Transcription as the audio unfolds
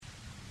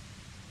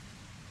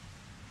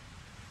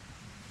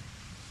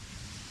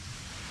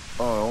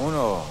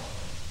Oh,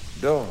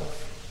 1, 2,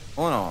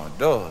 1,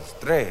 2,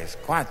 3,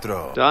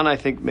 4. Don, I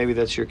think maybe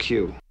that's your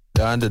cue.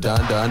 Well,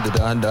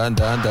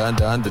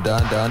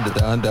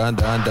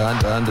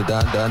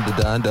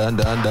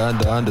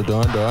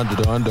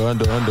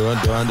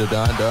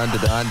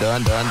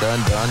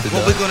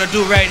 we're gonna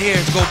do right here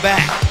is go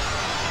back.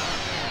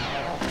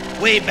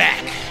 Way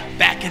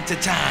back into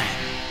time.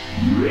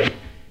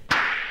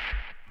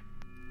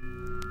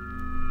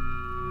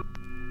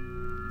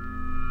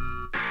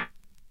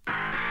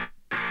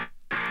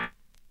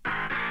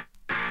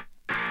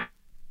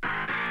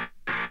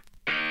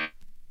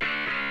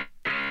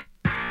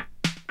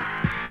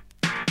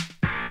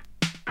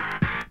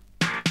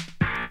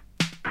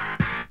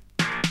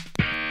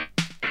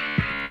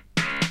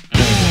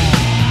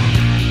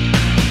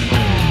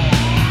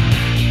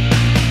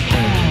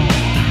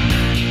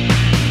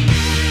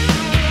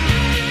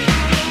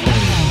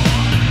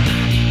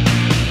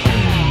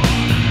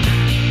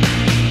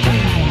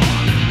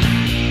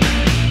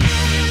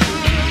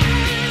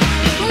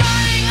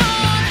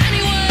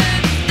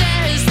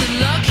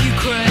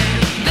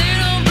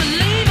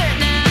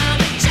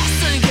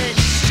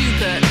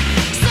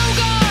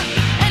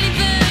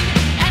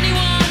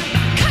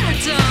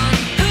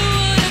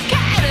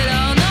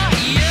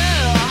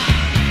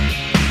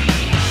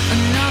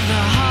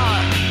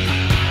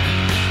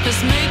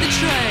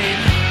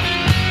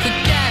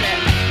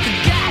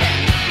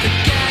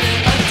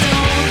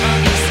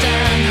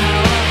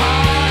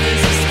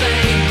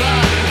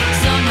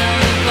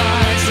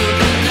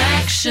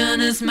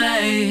 Is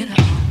made.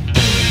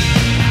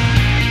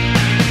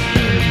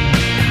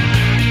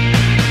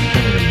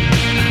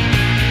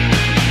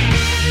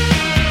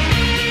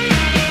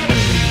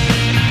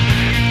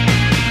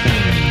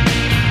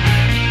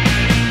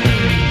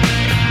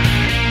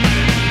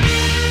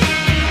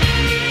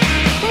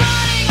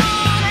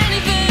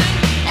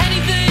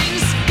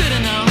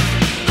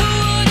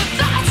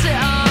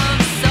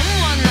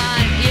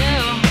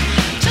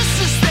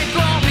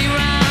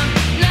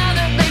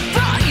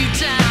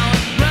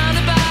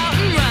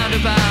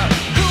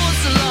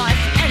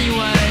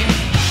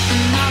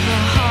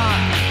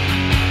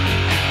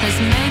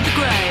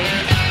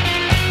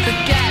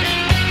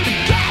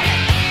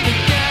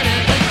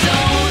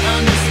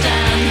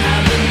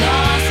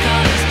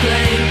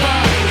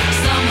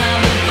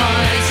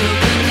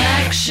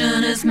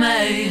 Is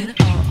made.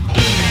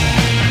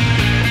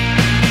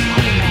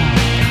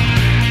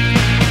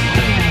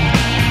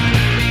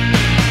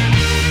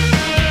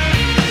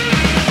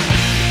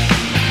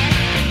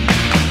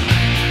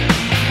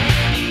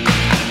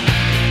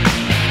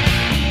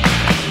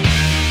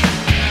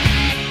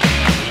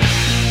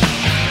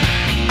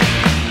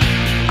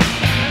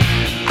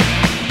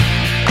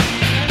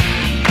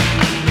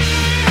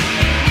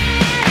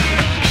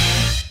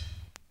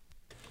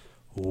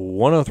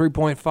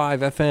 .5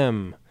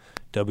 FM.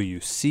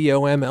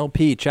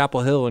 WCOMLP,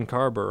 Chapel Hill in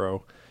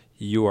Carborough.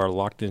 You are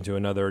locked into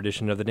another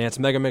edition of the Dance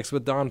Mega Mix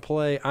with Don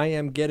Play. I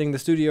am getting the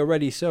studio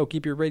ready, so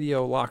keep your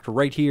radio locked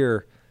right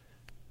here.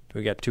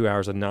 We got 2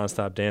 hours of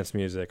nonstop dance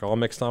music, all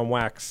mixed on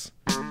wax.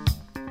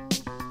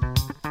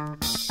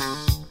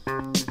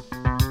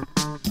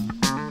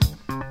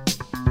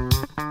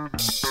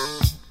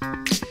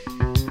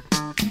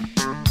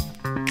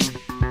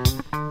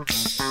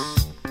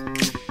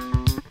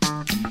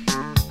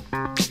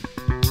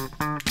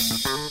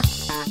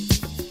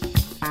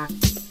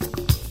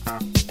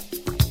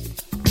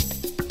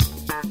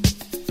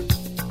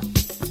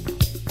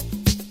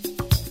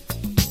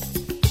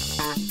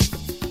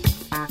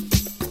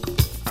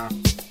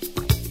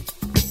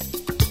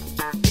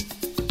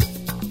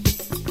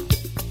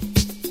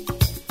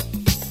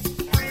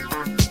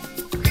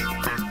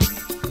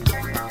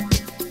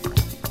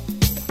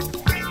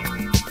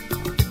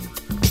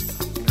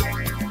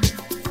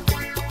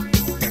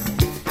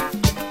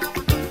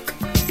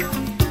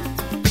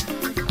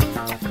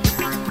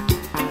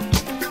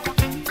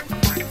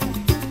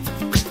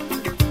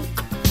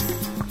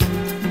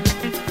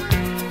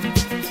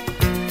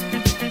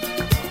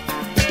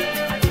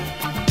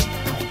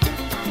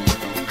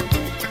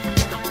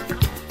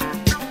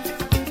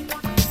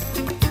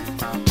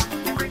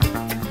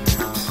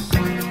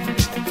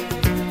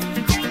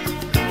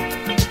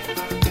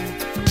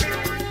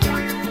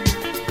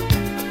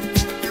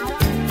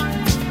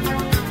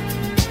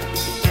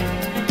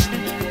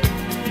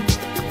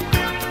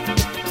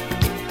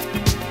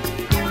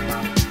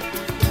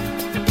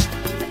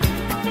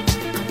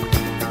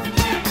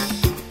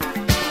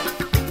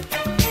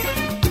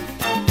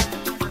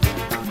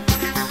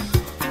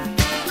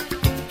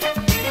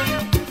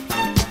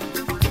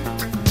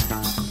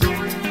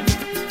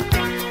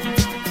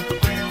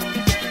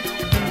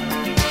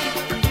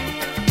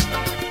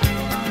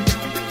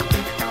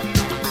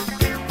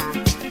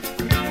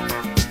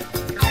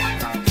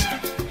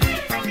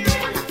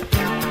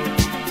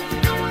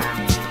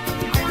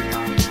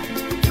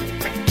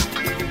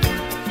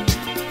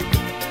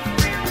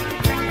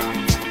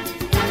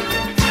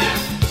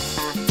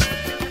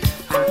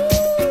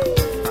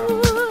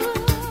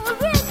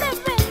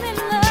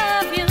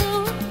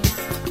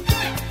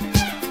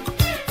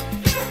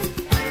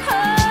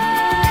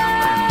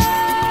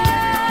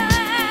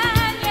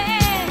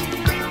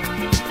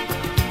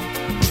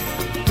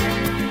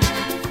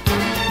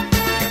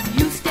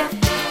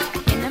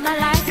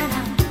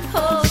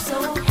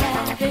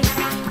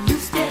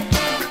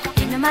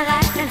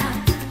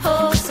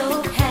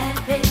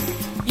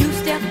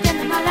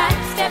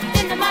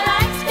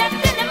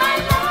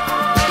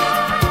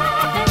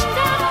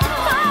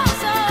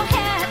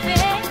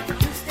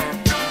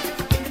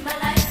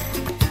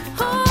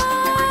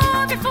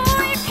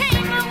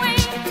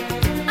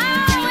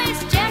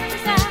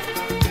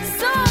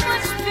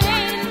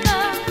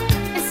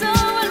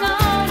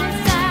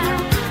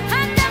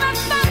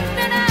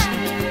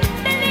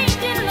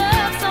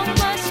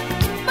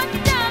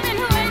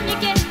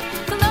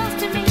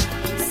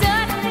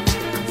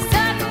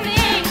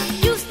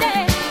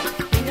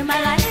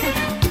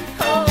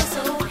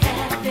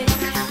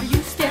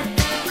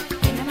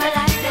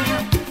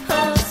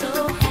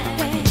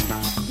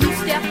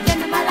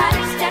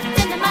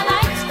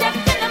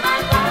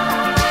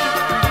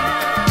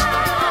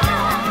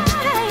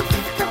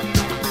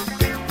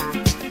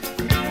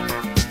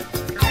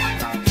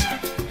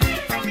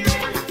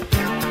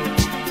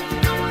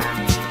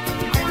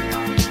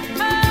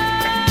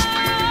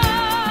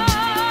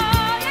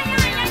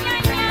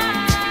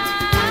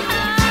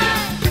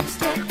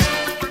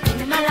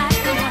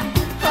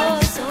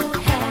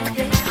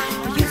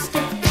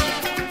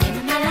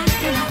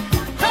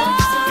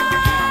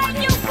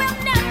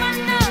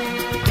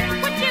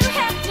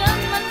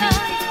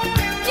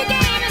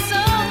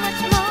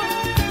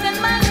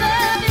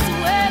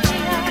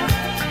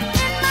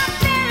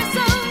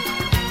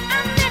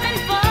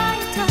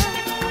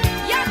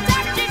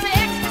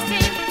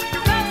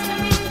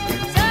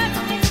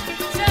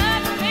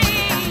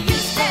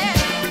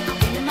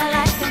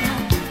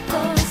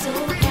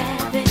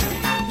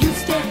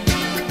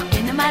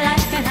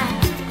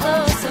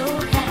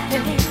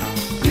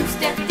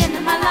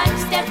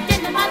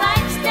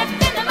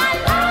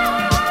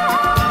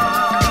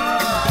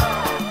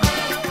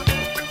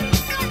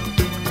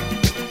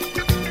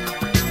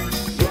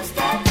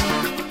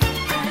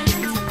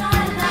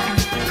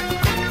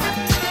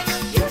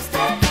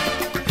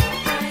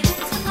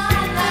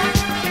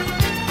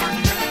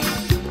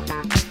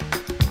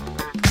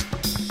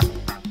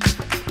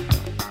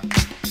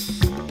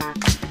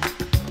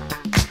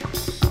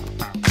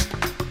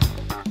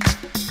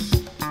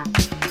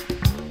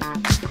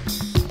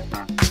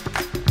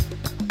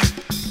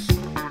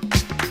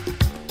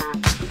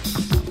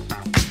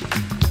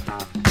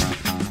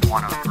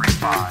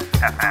 103.5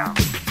 FM,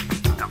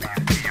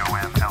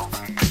 WCOM-LP,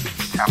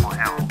 Chapel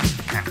Hill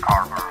and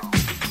Carrboro.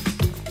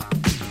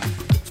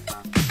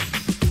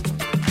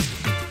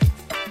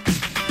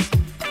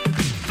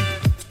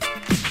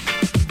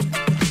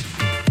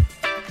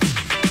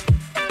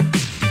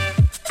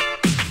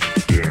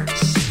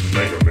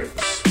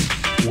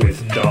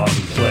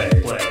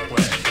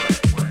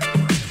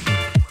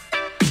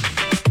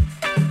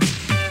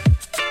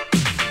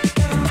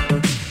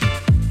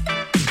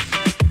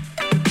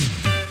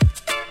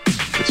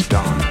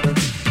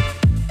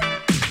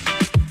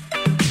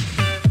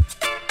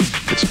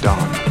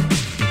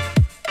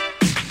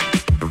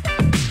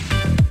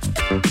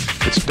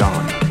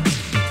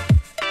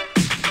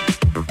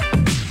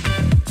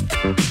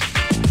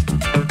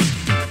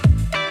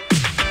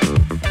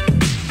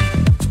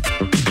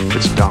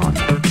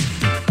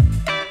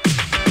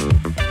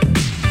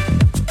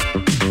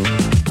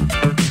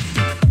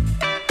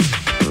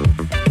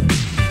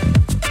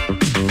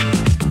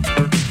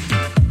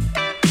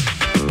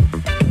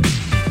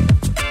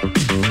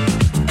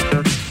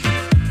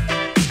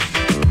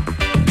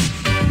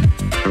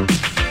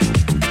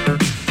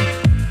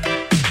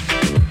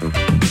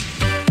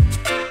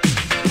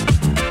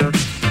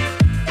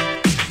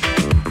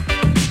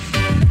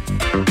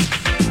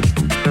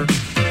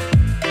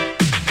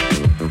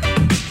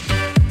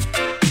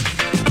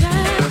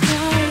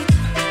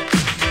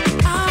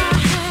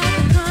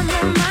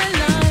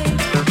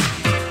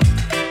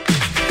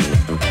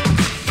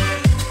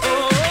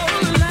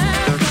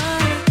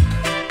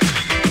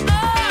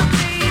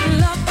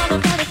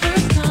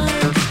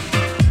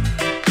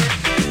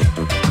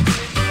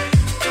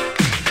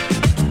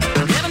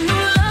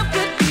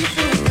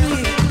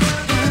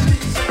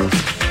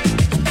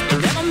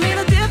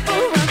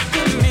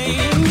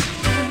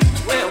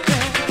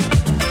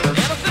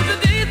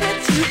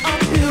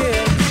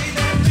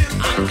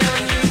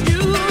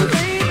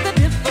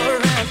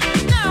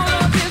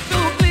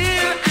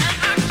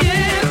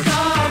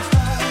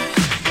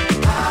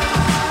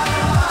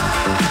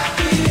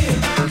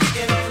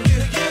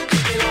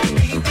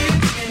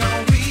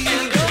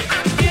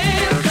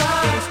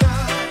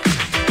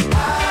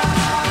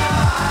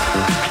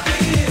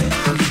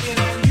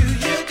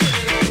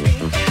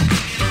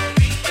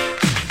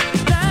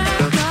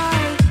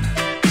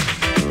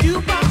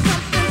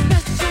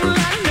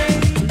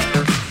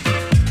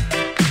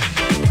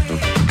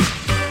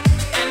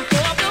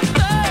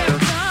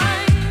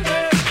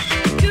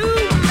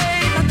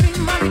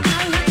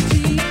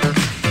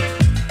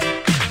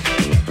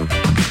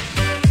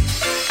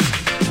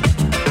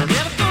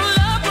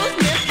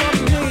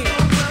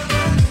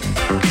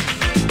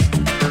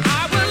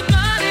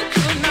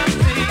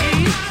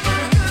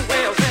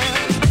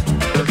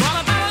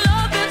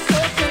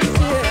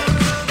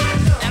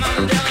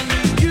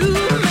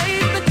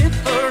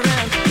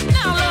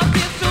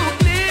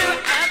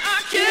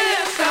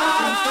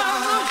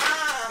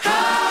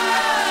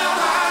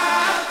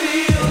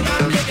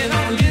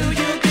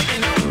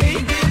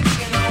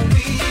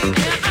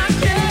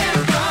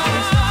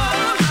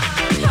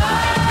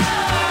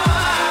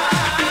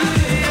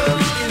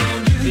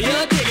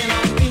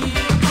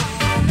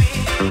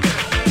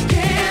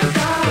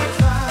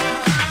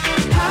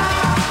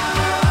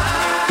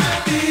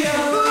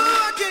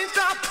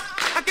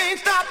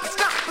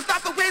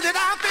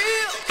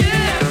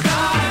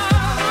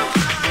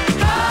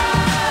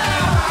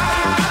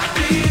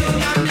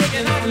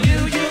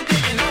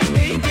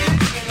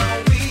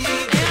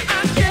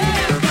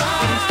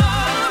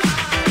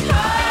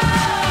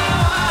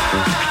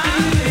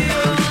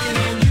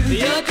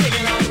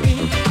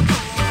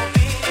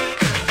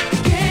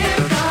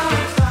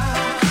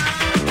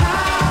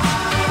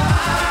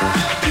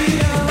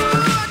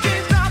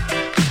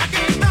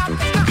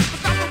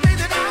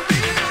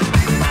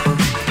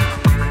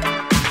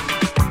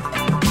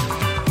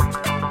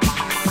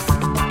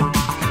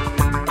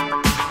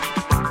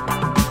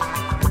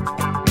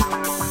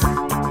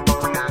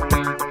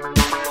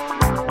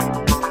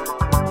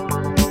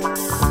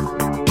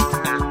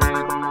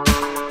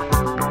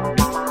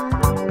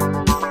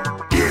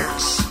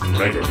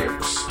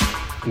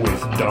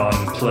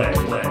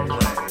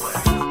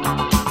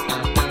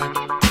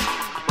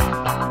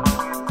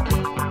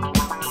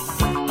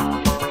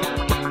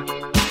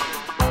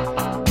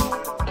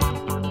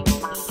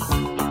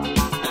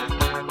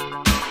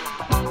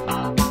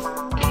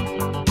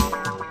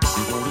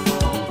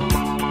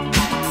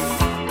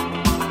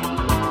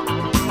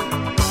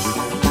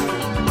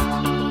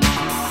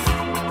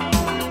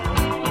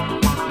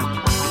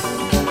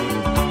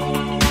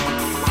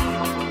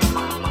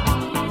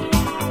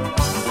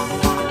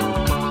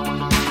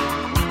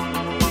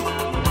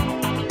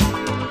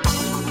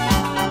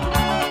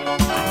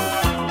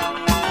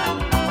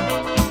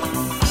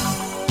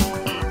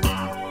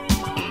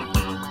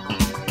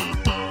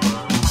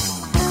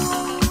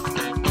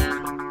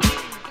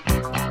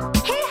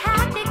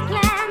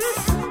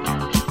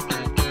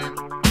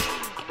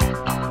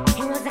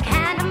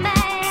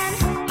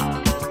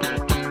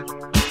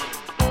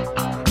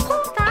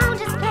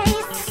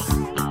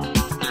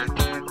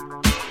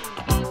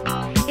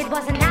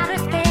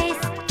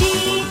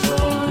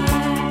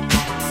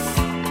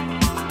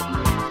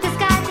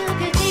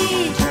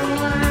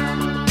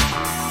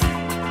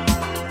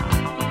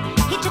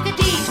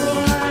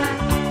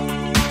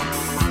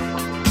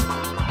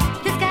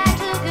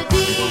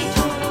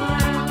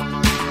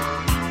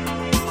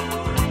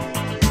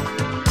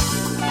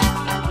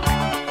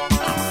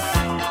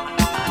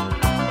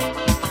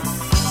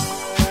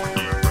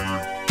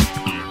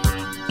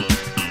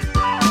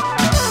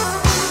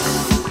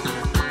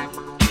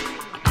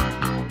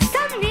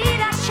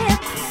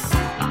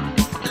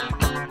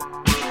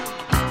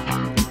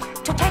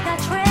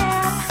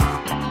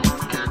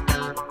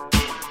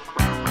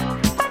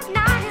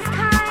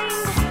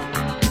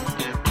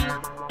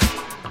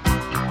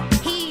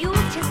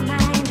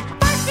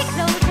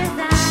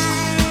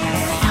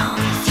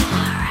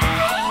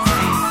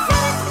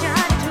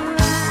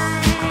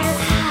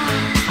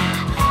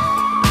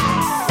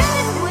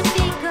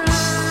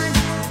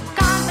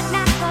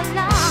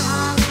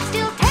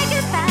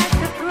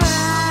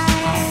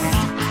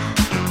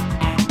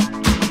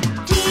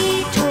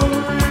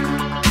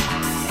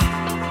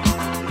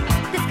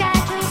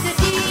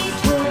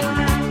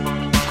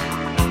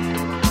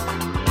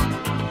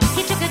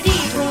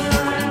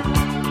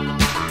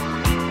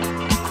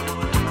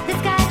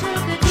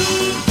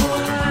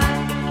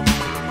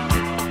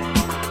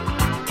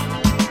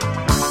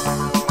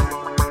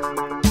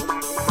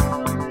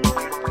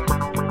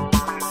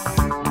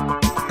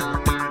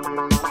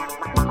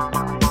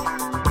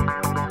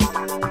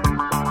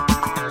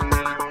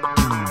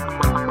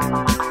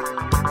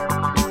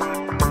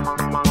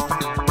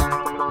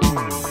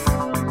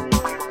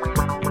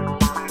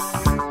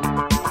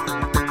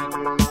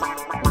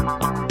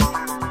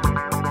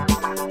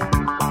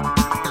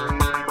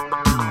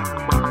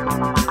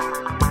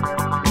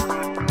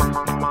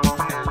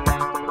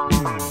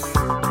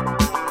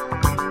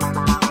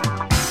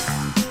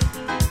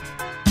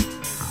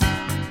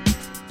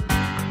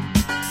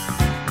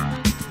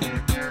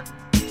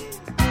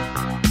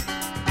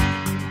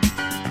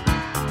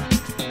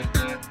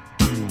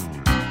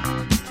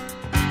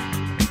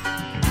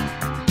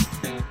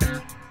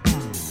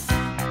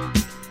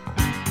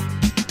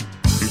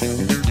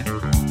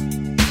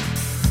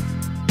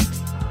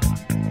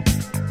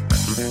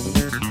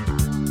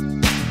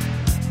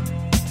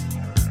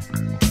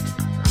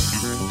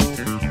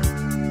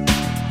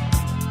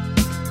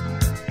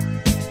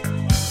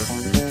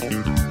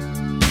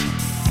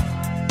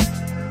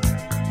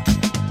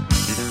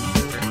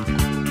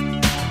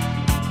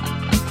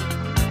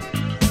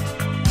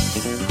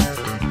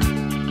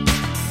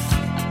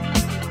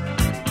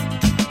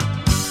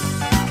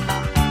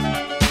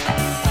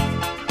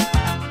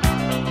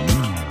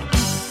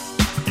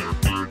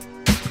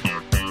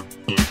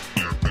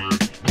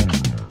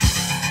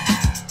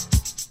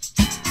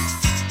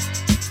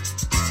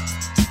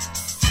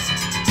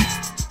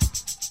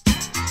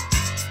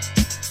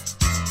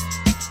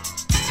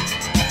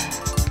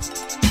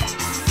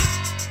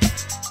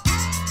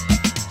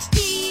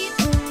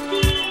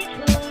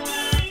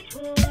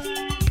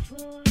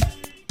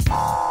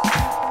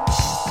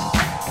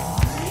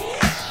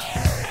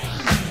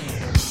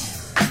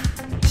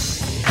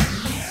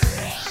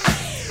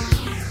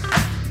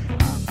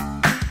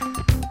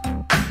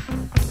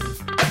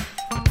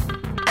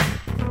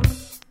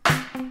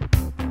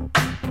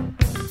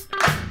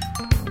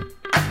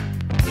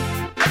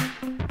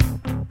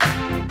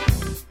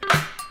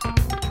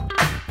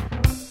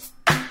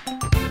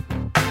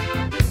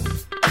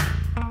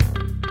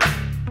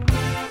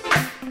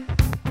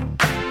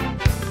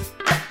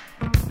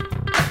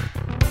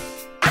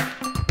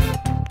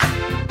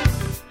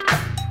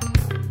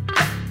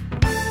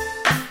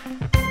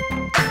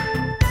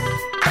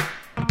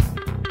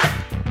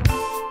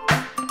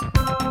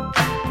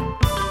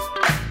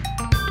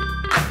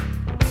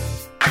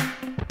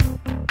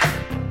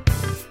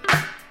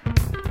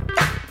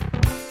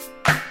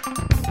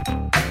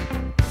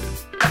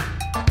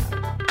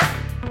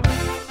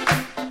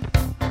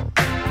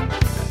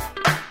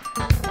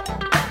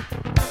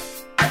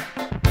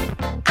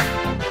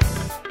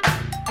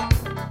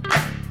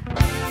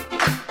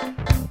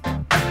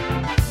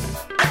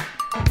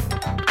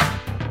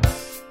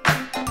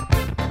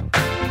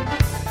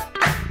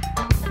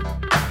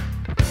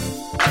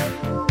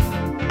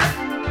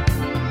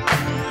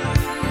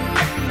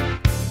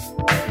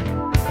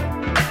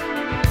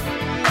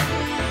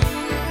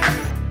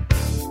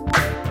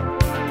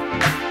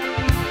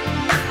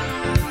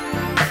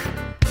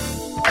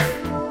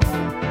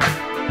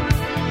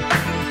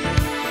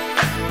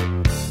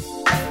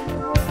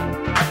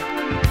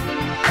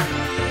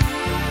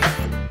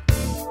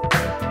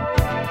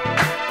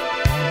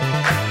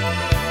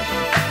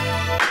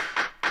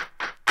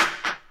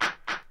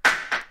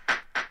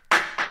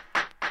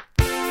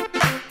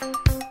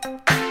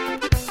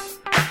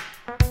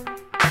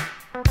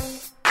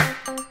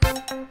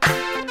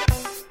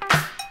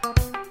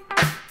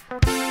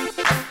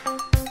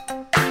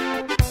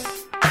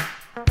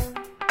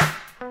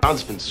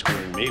 Don's been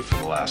screwing me for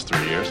the last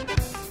 3 years.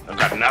 I've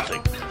got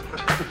nothing.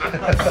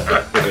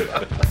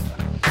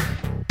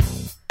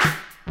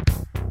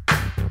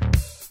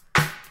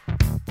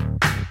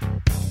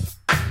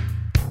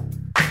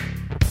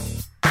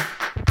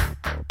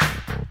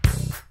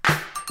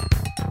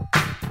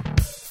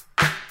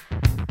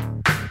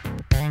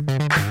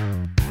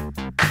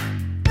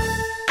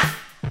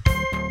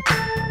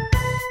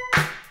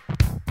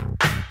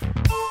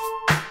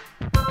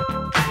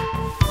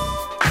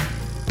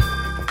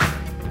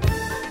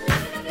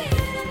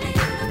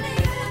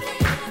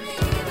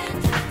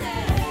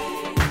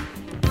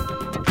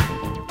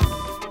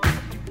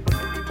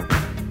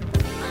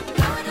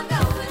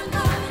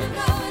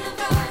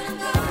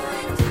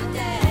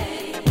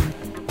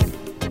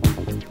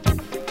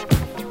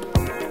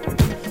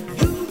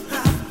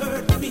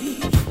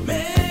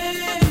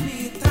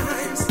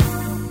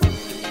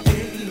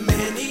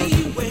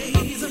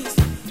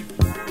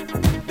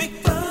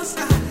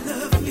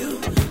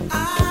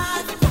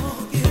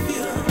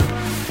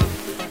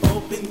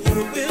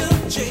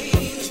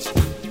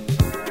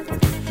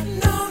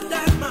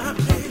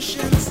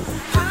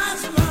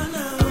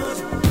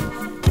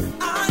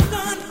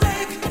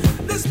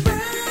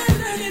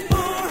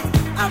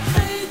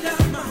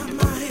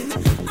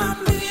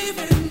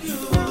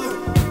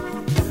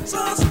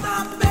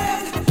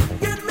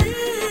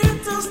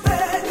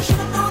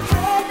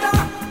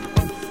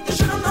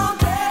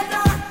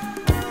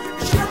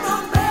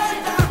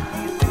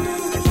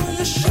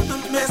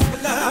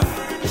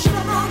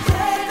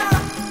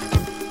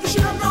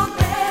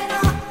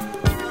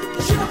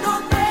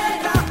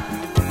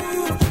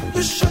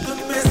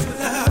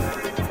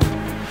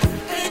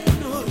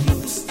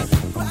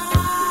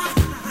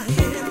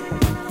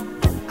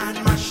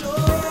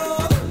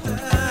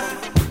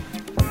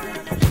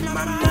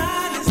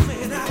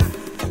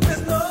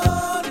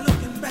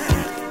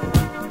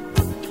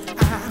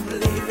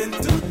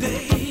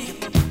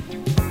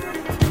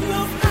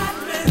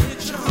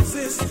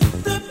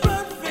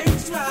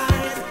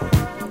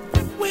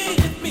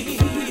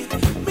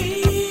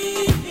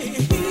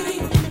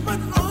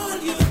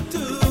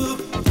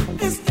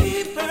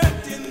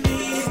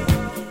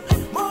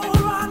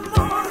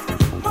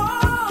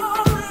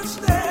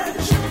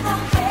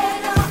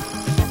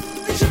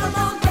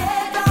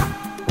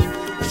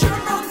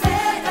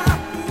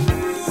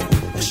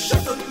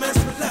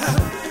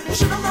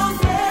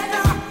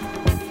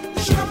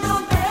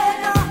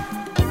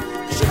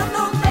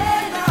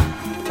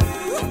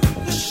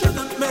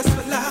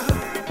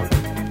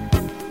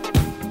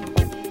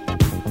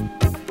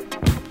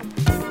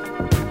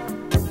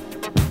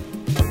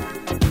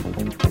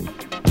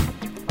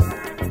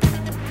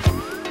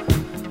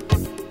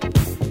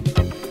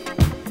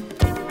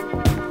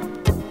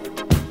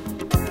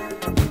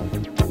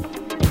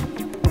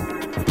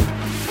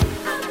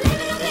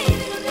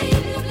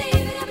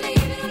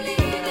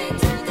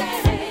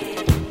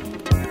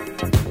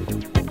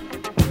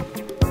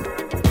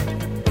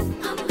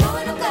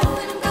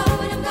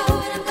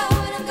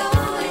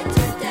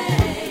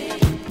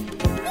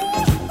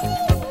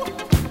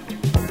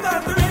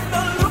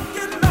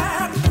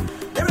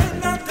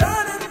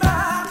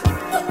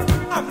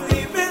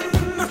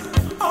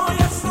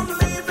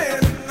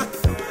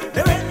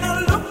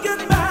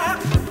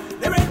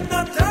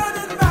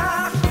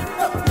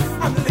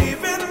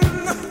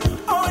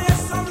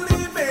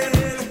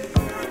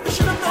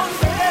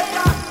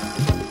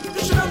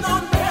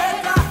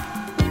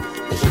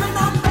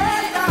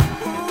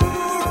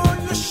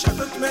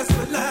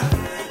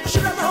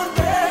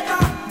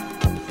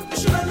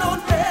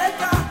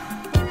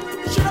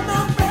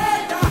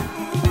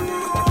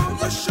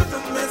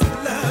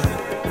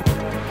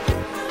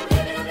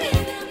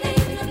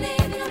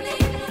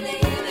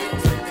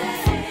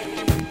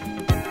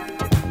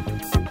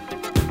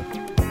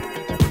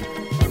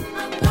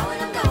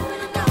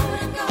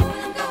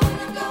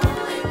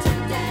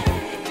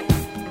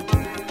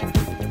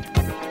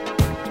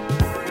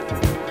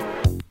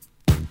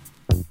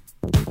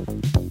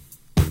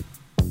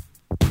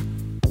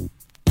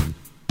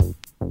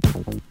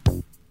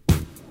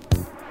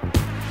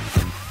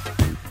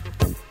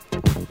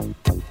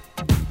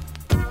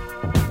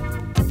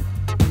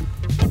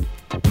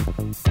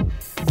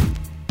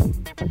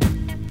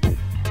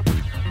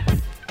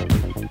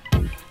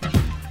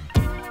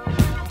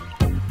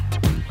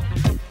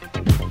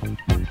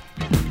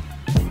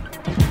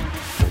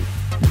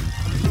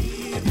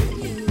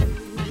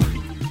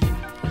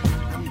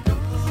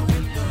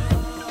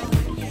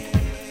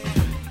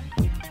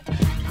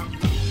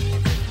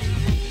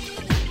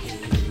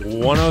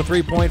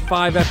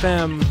 .5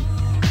 FM,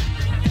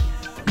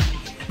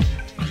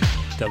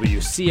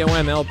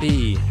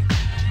 WCOM-LP,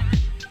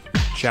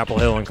 Chapel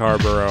Hill and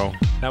Carborough.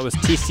 That was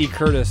T.C.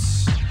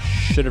 Curtis,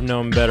 Should Have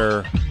Known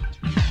Better,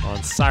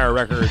 on Sire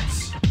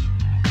Records.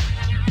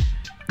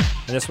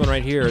 And this one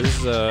right here, this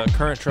is a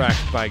current track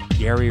by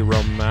Gary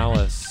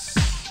Romalis.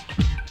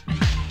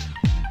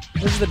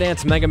 This is the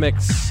Dance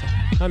Megamix.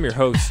 I'm your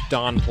host,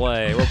 Don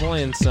Play. We're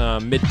playing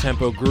some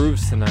mid-tempo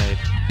grooves tonight.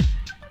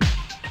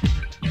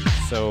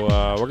 So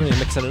we're going to be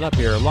mixing it up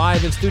here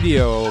live in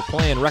studio,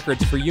 playing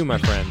records for you, my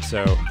friend.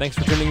 So thanks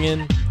for tuning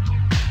in.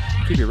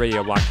 Keep your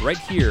radio locked right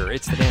here.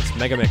 It's the Dance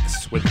Mega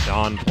Mix with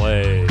Don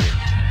Play.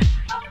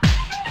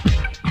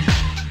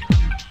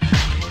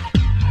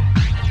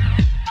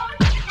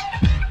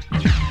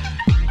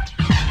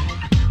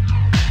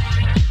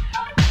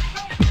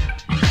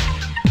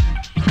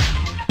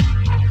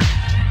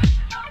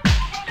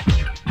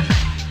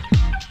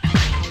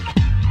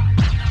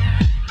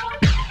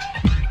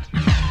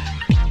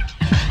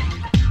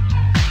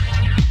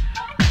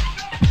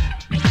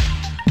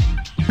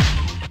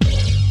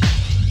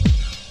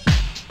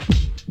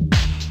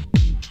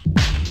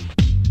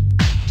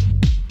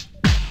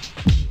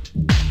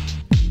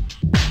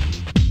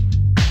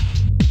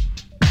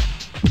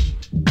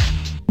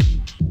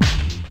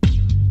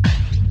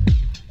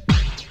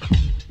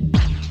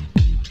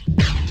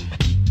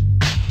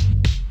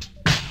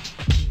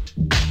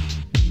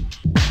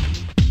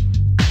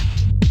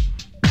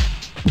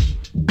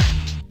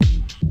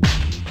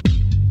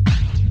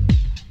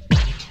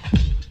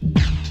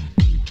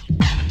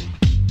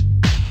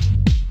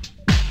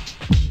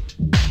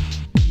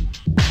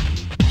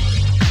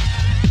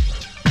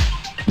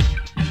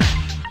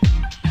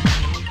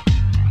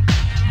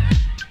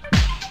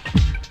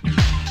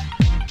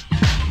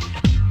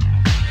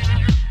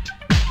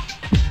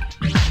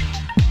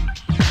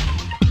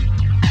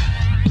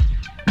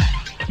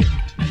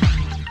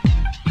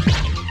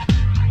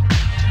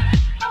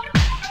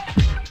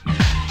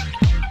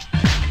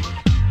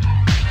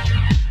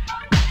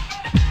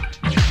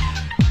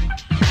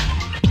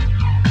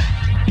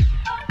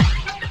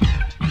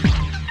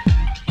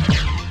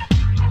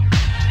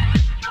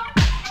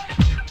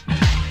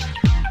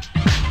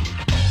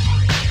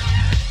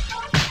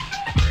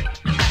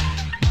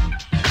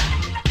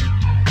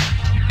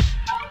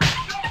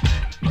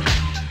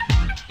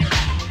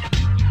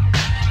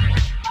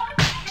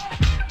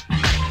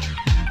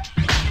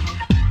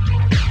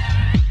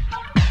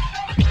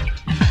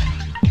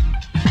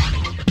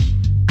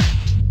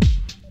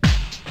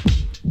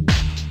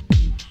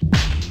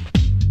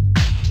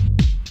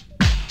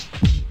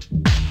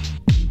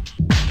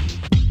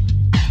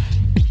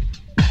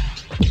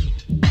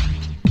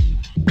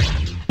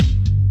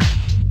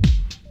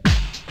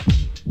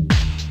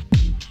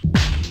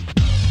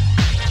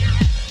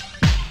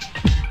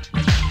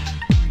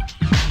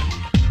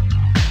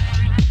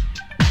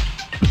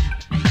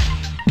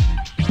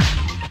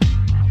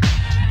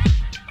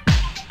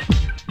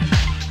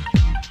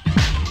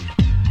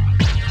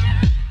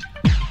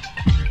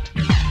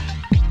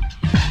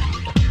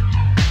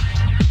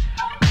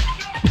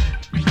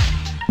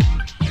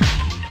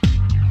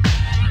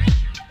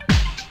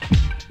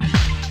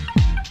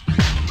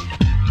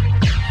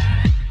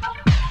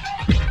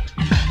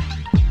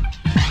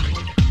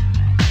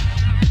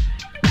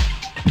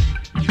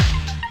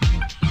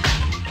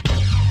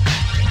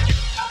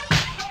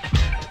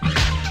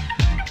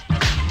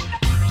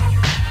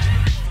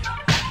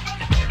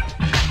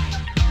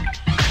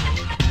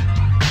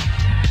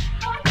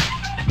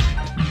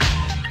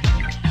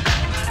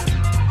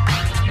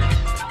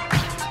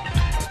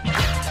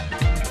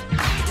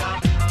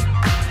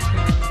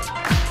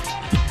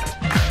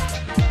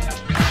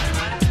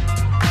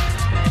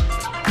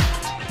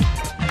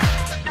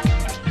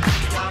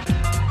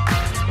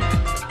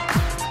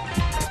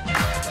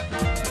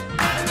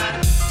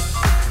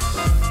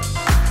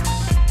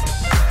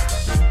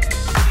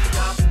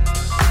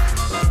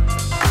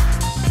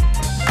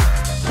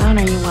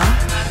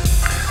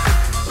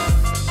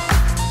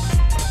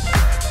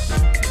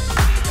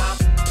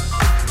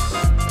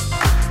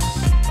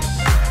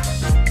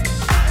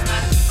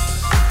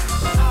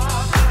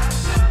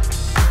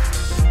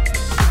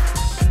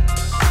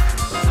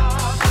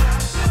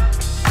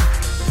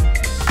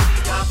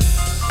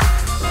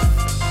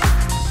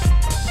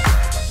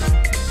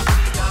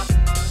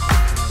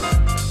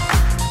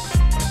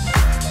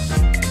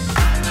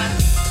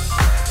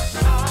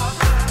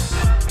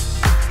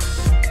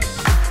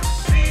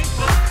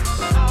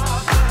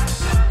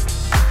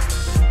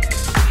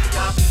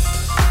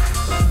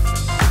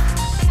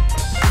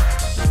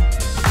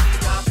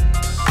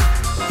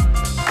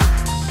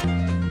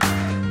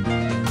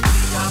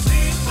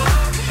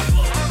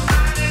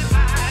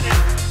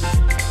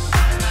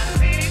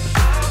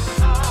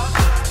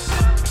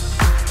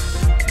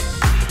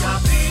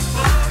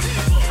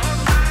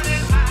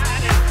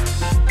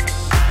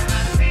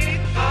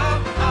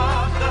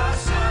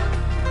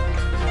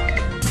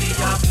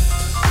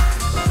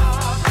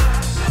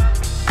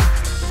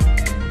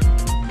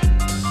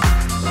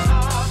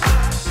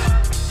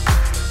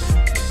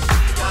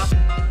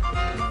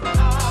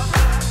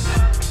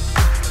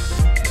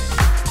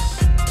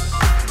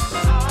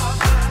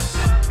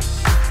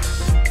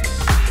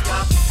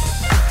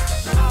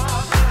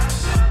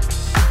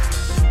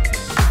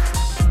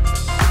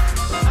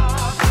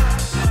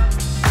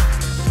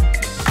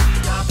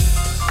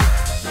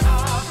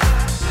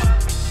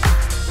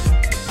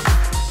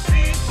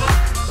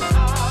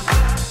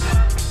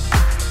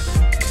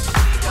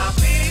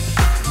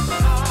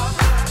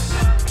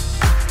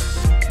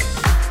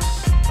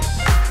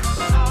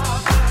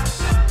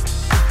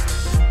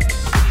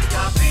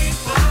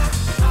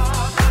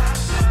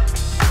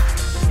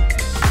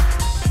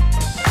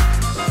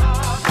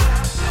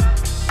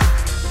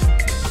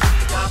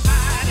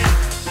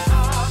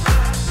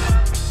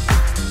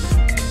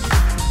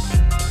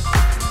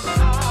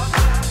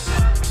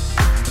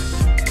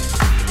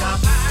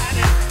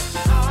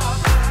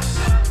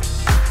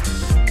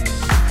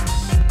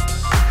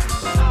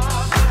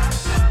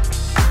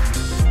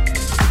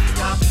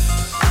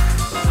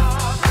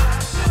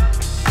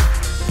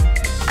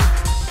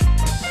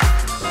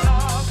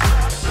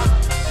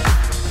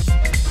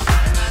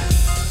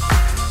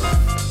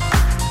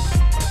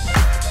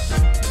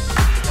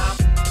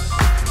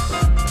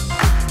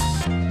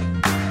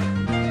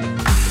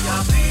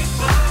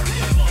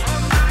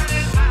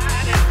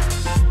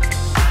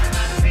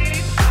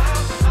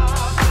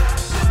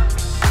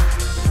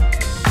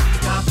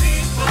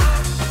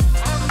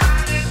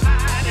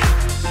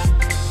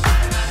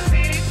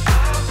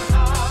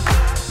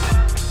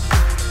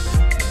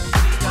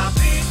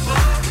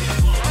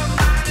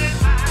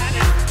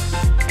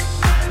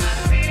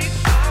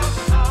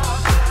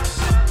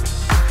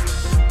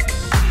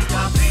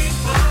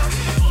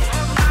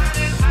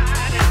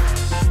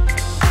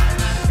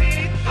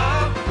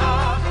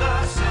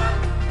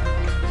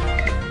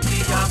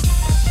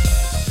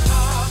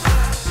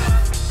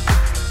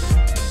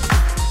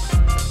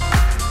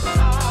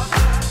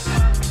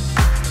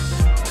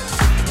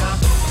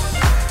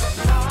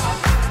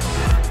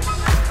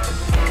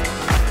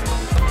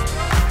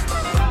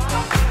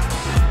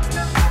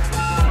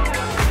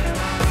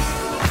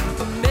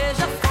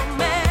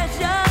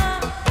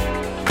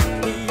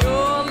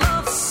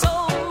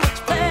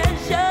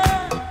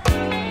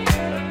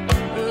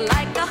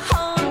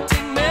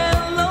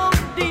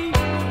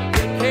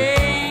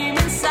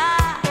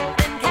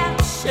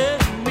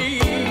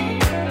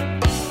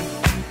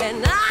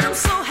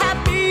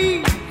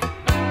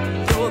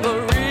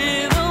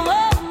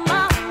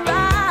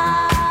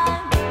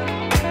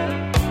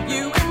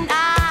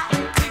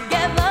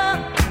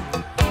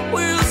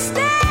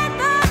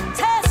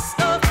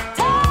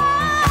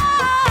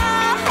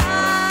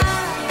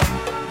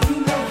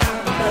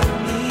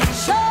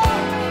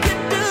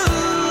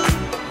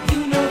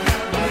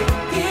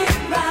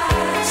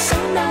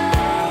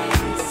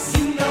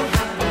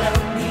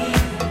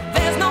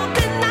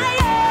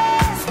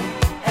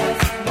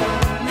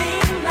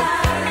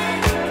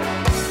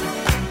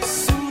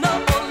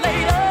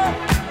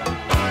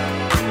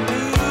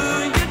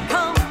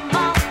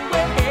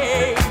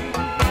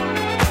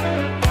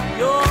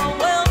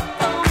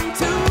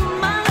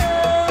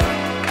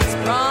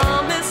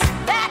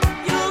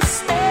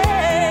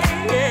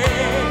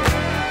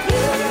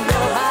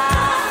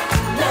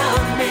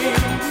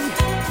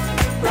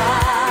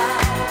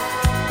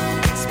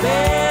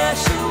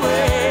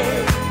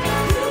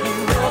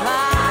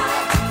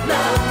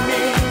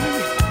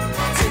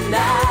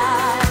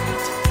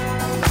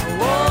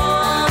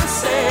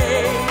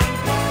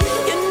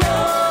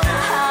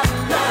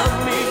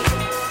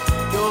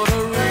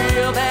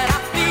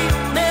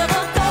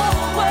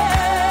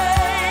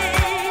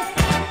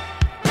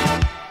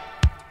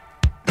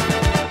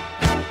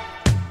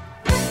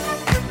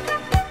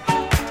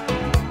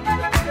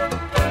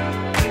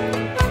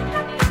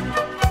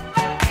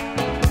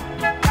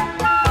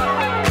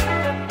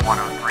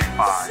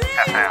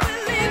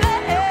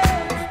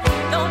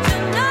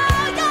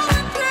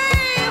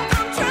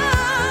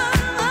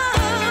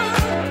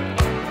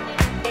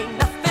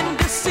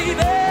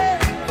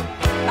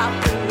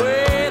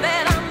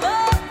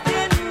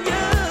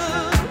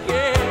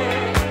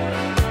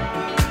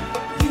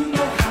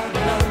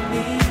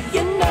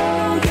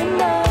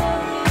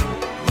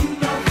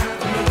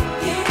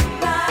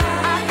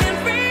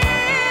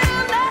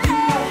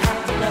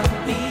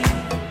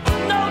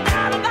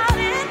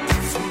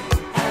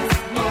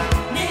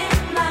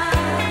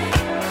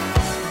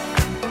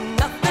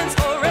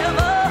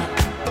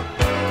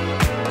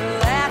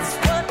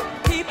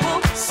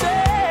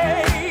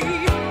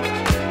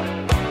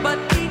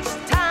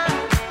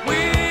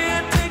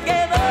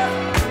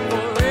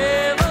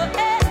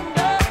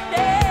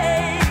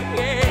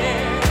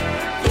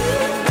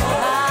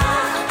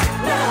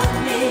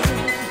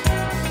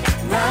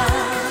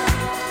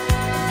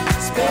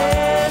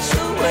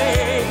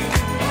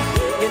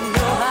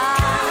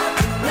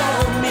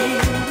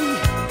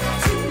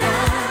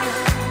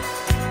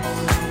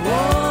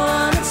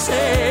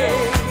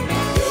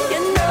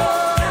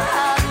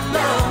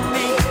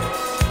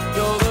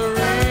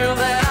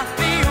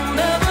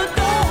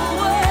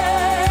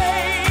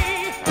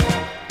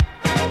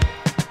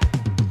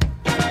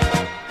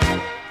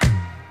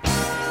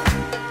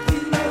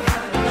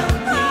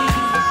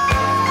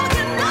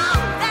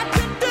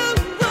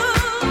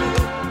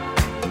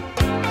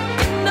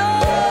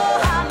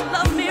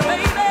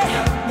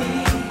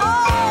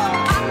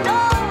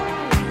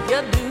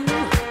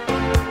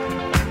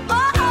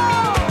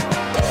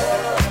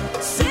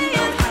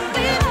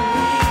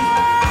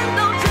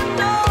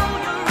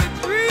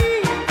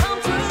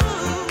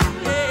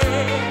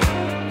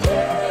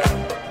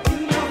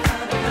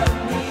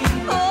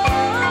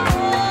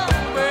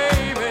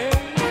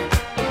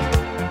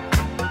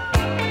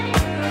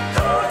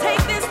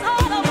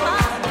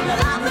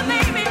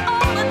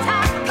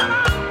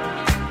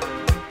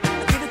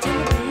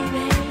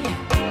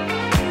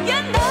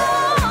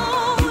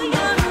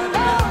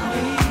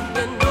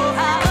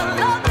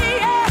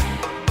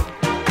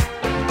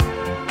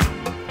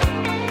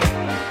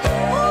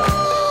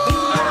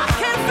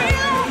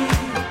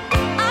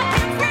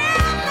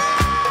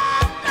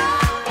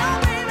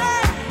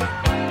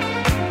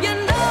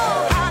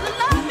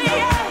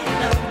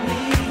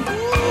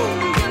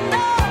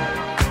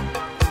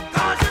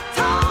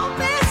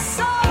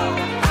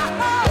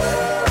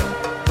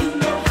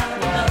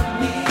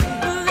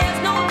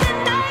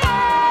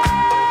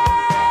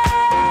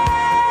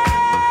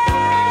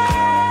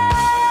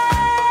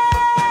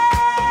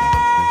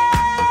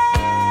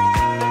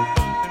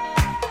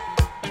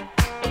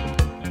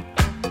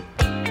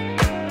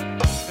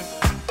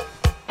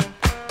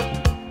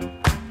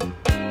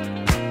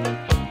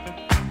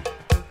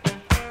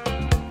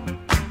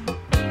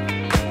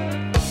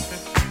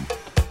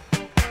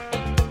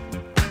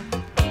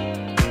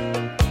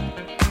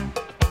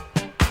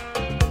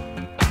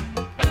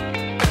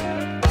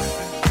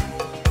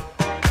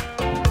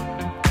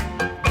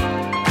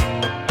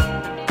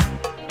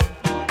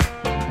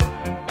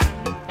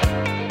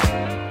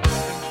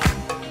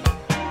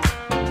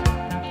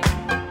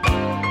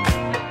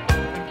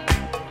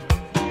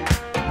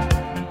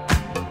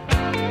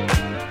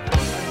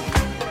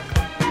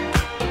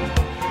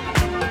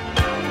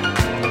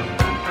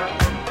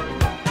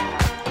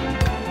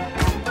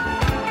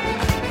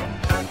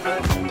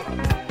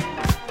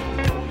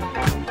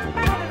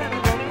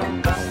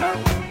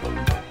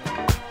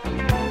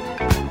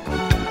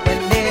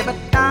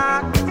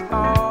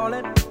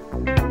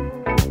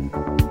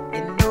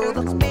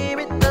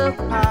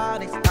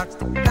 body starts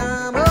to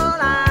come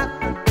alive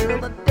until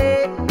the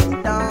day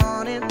is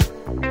dawning.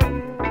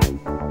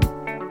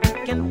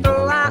 You can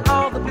throw out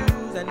all the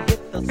blues and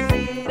hit the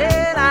city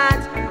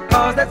lights,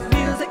 'cause there's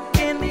music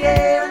in the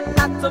air and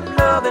lots of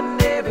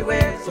loving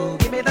everywhere. So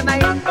give me the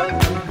night.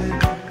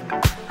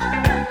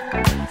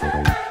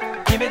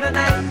 Give me the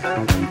night.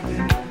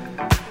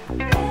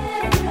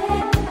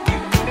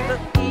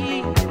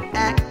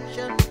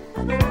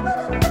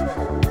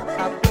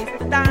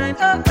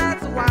 A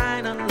glass of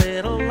wine, a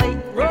little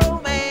late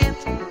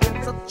romance.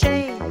 It's a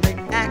chain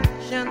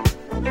reaction.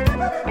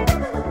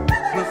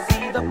 We'll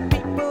see the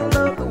people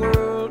of the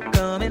world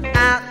coming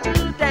out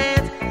to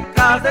dance,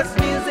 'cause there's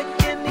music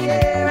in the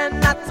air and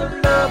lots of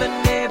loving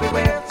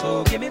everywhere.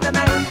 So give me the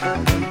night.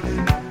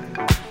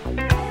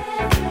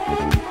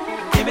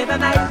 Give me the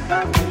night.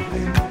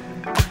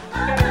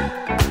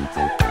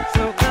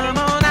 So come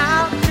on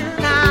out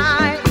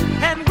tonight,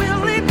 and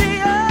we'll leave the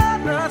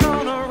others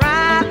on a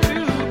ride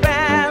through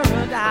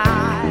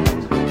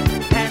paradise.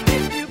 And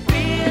if you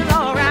feel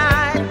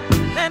alright,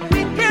 then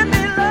we can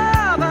be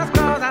lovers,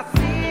 'cause I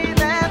see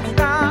that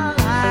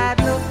starlight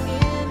look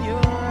in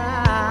your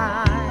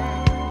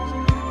eyes.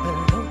 But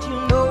don't you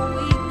know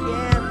we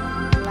can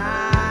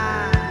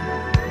fly?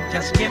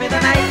 Just give me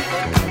the night.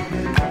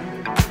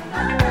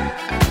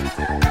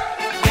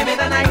 Give me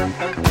the night.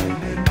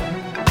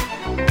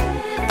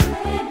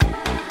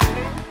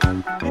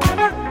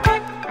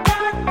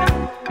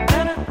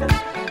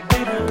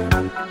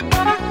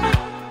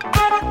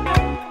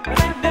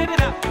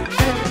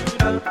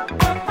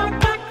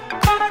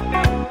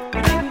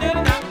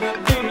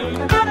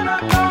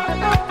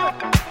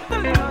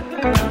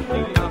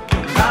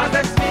 Cause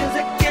there's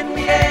music in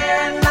the air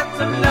and lots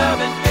of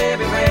loving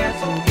everywhere.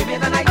 So give me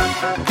the night.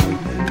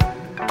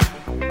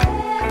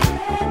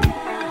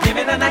 Give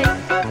me the night.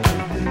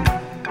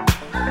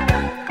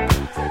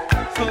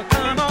 So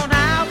come on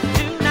out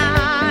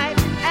tonight,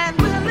 and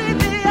we'll leave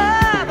the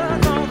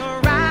others on a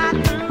ride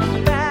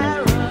through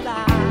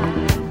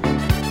paradise.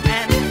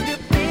 And if you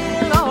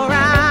feel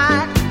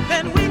alright,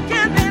 then we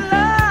can be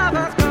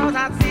lovers, 'cause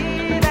I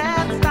see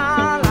that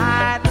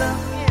starlight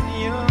look in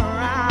your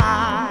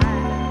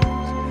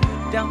eyes.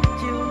 Don't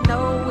you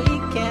know we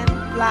can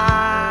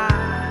fly?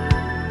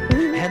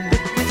 And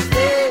if we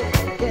stay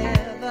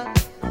together,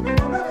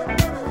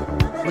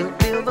 we'll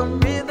feel the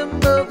rhythm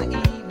of the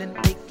evening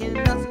taking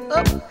us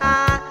up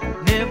high.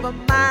 Never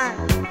mind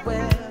the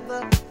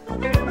weather,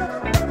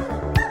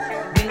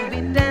 we'll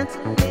be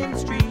dancing in the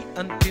street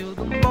until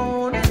the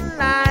morning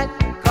light.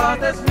 'Cause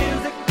there's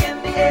music in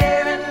the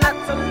air and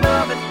lots of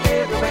loving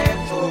everywhere.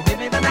 So give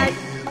me the night.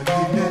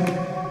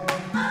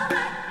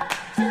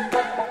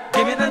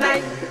 Give me the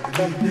night.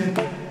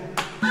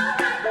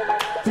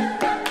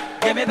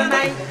 Give me the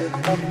night.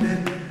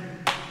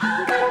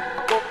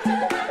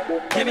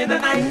 Give me the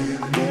night.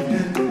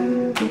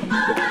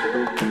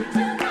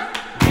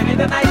 Give me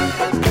the night.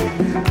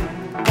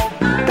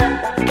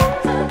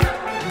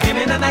 Give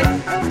me the night.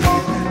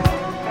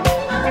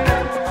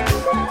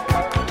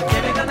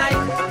 Give me the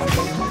night.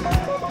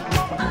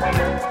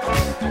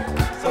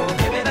 So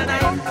give me the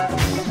night.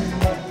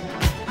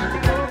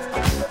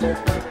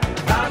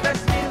 'Cause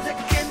there's music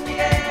in the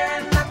air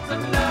and lots of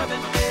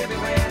loving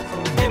everywhere. So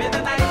give me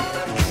the night.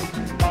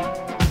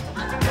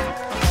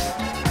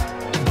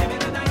 Give me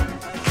the night.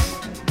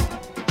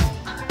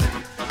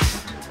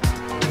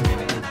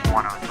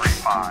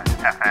 103.5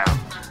 FM.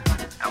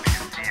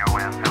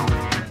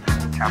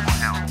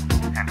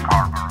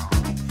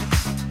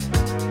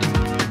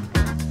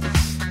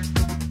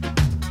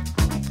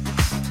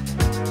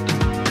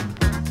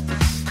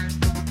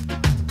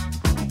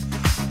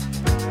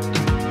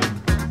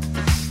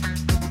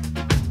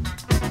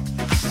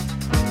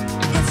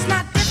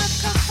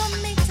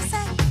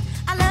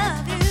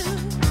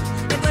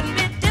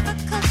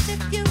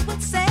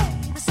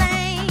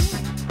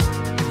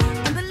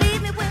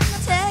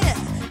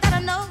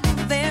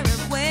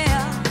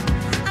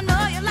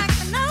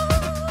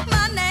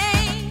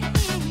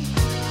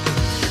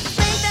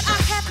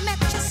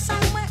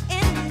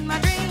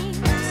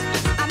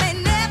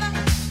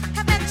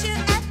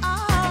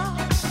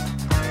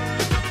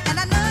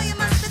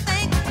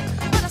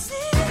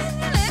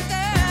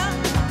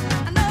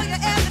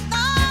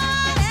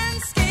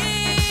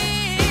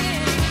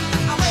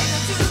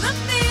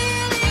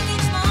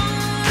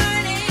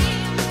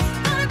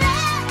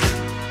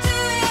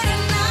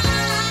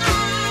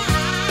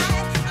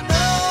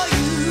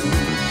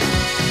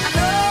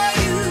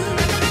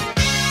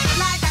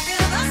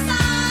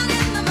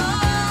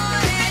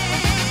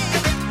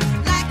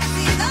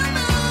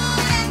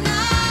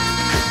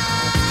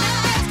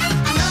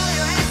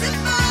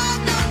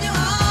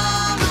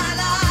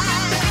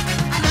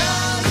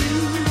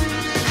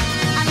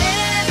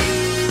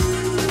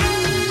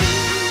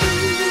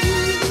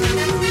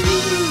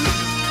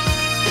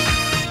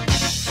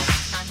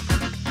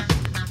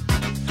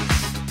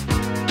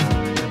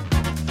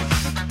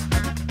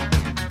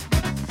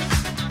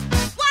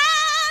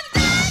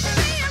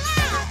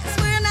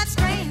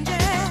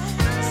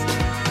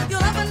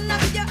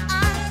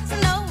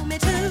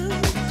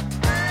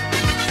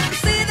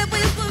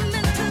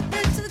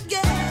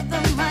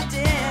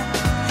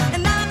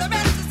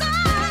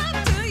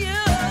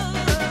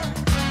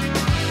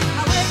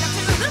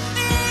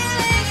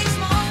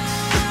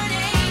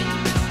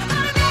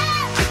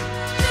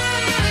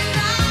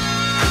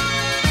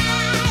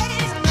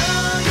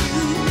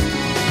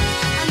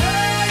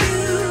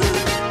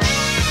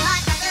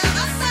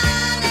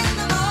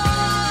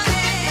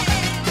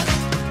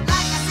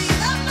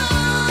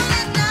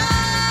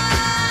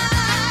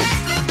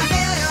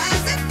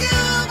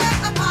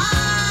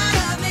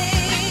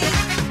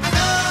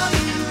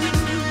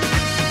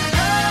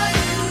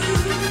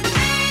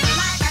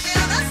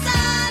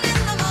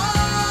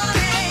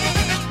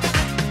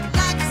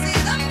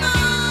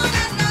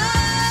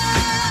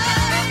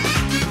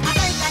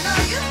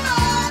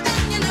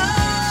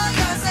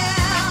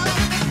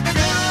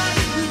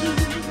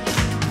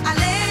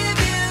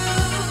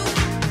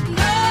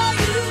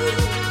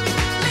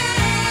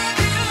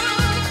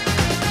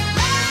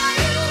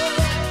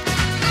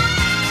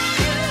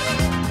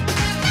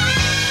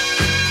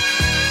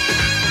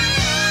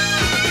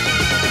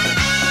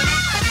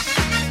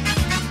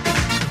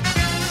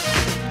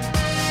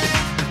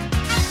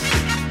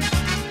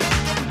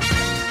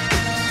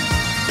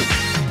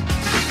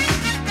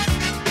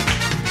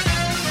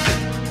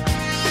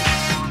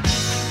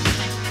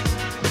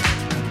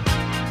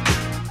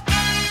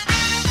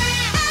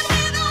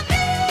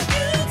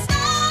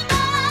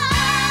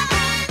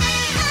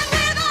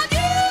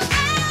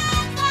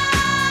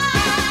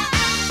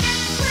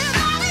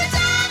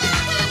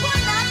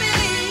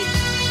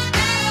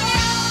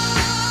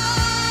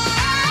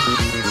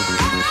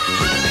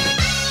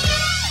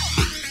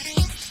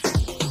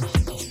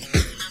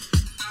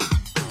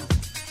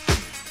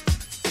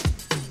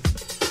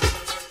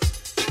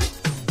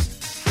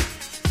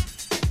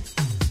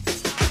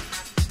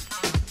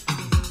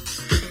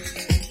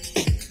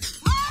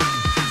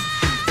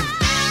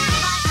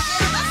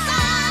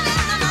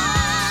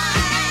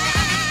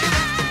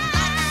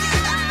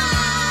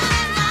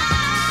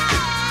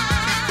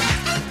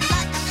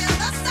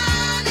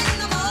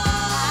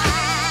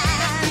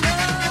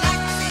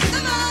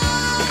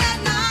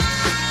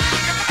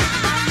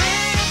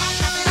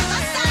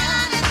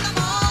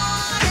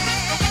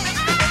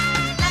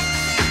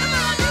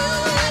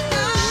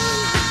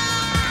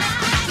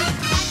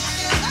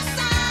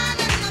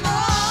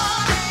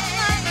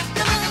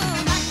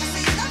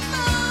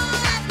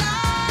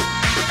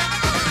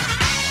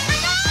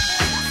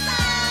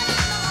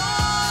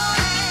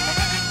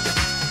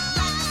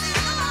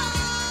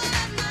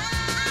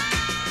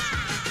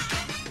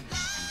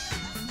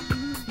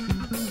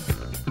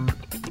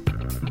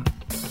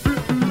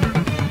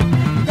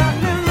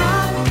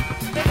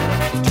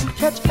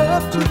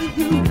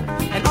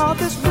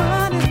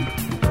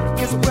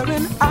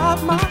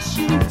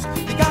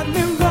 shoes. You got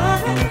me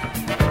running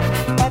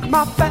at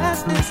my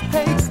fastest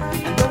pace.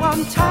 And though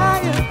I'm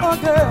tired, oh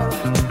girl,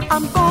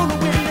 I'm gonna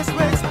win this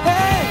race.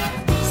 Hey,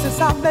 since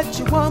I met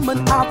you,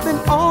 woman, I've been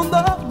on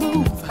the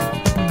move,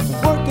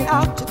 working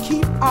out to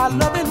keep our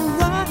loving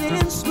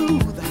running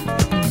smooth.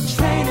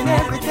 Training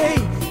every day,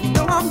 you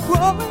know I'm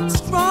growing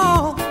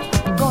strong.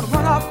 Gonna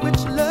run off with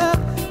your love,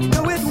 you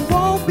know it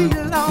won't be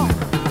long.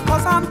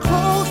 Cause I'm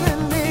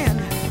closing in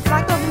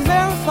like a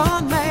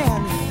marathon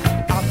man.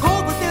 I'll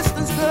go the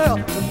distance, girl,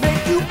 to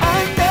make you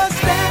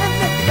understand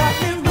that you got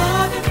me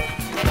running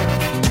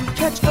to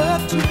catch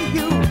up to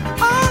you.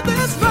 All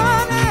this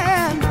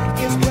running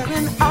is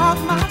wearing out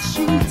my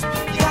shoes.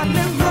 You got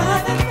me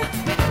running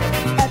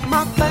at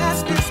my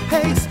fastest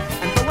pace.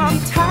 And though I'm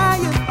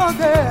tired, oh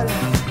girl,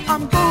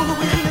 I'm gonna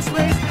win this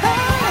race.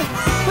 Hey,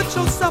 put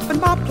yourself in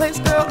my place,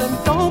 girl,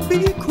 and don't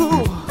be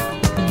cruel.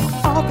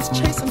 All this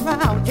chasing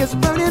around is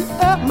burning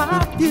up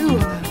my fuel.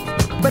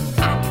 But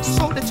I'm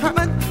so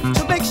determined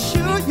to make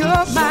sure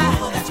you're mine.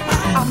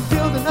 I'm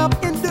building up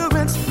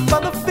endurance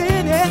for the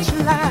finish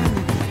line.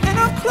 And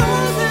I'm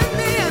closing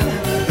in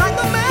like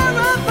a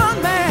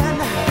marathon man.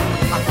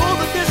 I go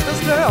the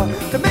distance, girl,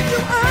 to make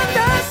you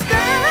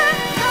understand.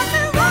 Got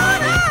me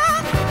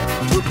running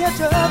to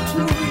catch up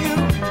to you.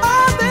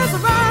 All this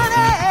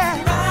running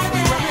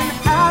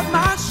out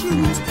my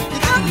shoes. You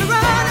got me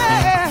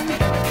running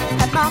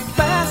at my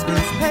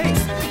fastest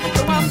pace. And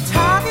though I'm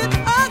tired,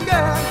 oh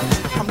girl,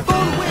 I'm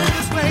gonna win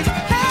this race.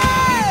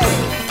 Hey,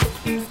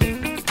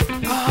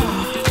 oh,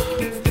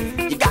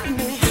 you got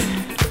me.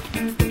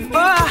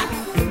 Oh,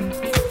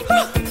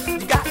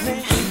 you got me.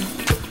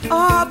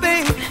 Oh,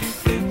 baby,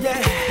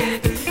 yeah,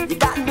 you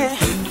got me.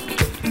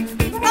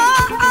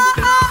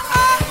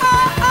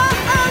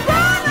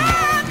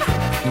 Running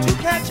to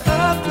catch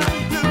up to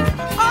you.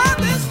 All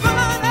this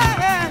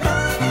running,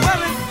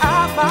 wearing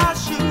out my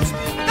shoes.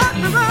 Got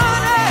me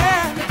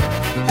running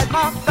at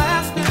my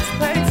fastest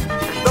pace.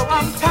 Though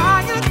I'm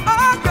tired,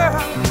 oh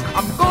girl,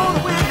 I'm gonna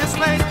win this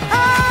race.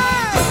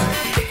 Hey,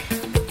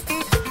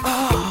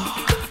 oh,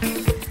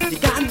 you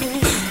got me.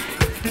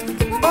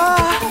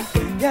 Oh,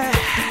 yeah,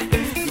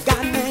 you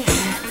got me.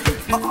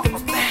 Oh,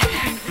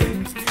 man,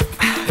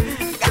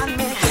 you got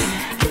me.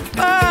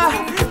 Running.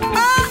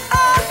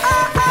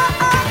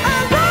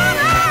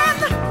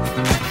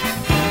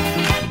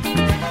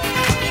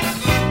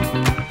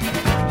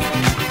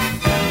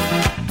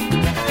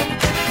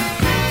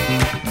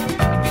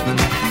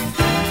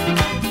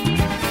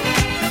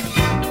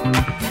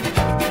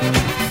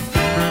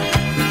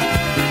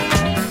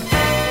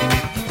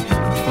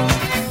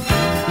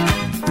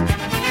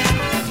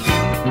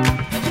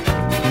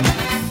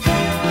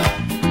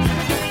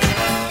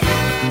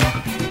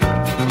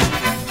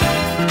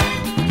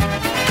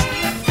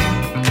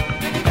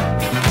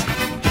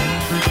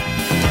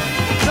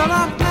 Girl,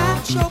 I'm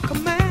at your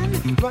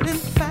command, running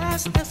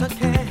fast as I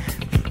can.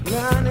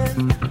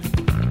 Running,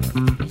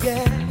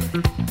 yeah.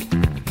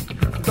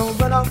 Don't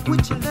run off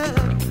with your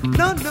love.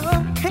 No, no,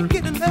 can't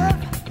get enough.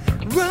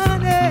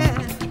 Running,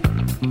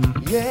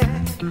 yeah.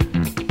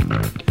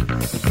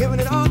 Giving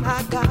it all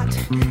I got.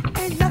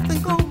 Ain't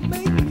nothing gonna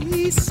make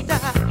me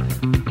stop.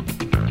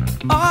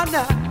 Oh,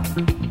 no.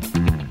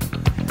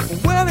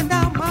 Wearing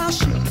down my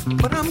shoes,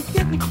 but I'm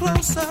getting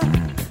closer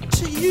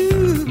to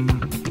you.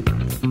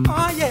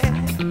 Oh, yeah.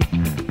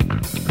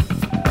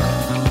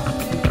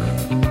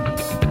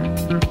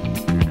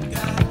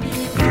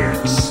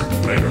 Here's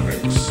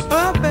Megamix.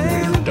 Oh,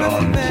 baby,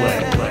 Don baby.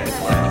 Play.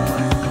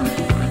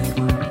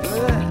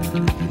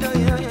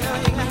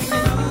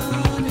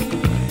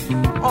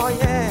 Oh,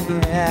 yeah.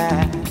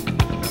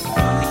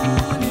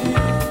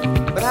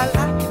 But I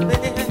like it,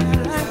 baby. I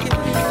like it.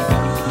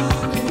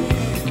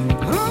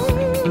 Oh,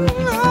 baby.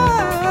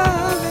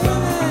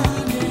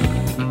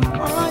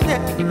 Oh,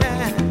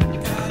 yeah.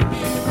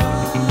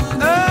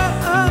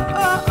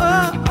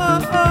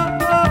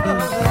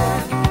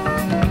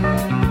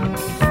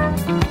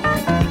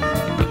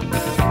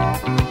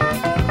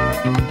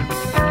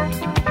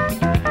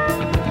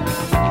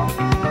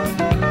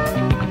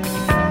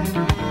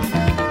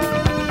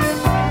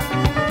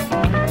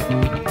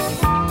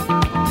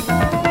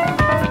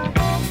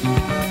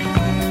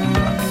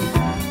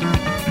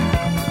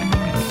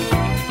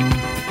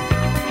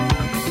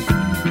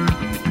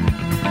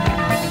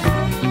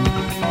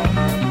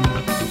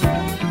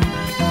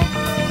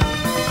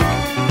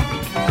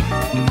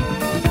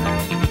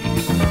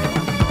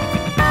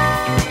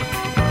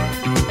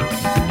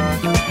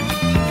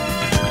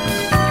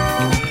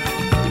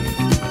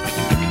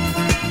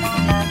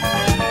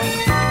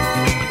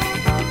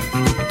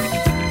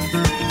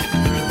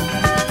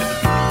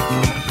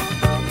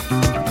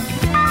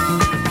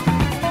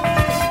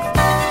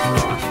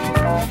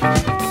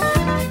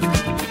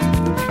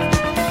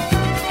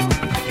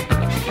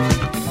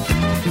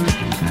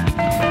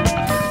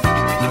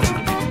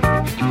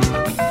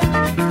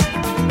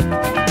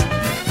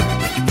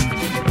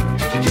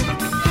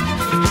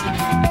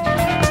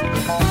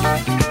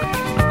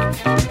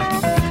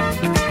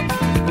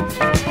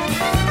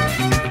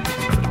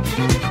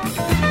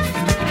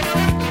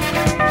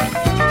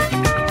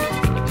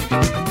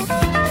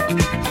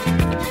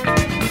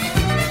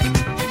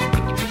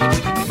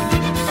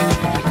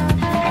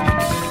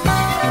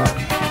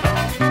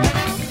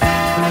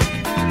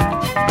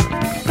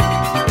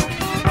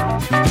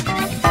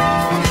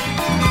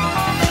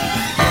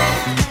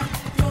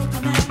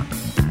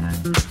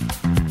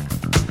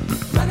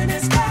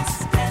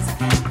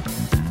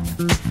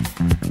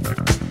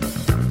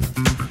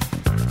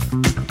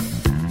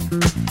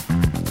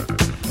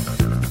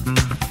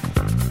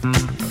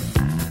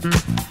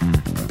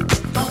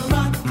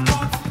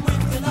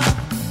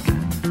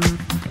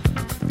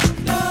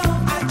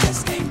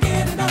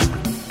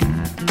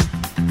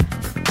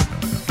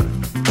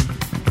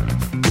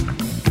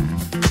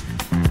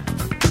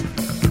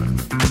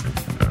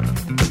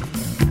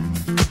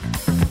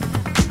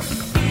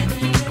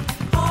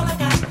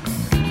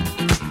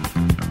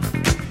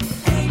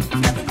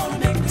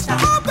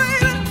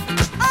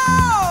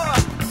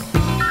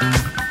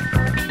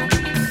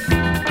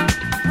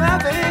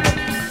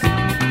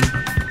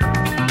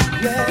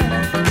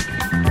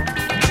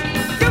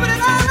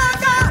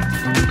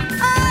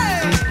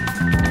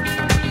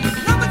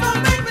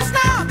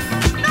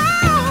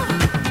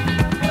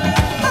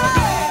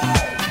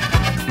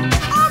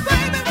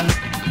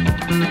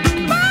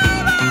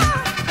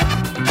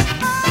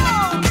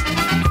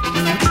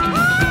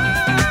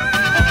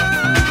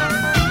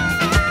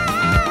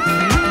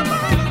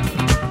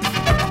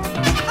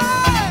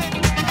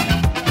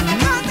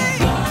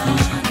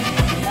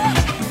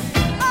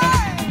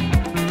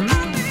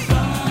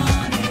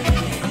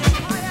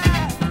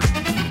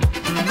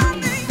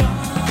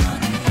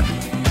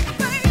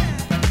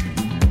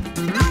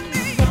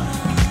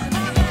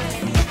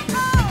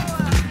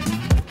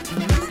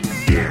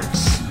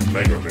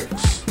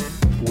 Megamix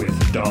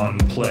with Don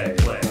Play.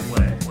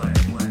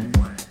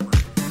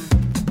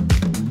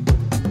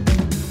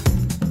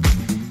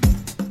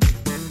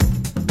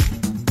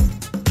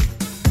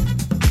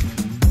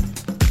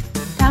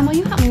 Don, will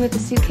you help me with the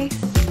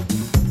suitcase?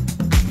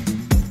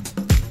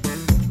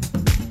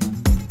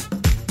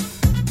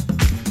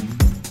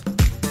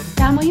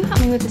 Don, will you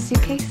help me with the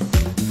suitcase?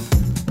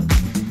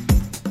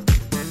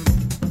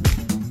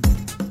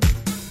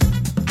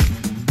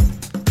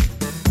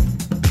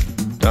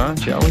 Don,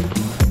 shall we?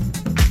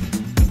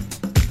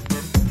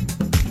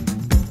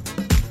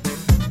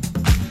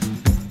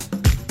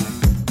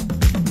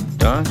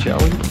 Don, shall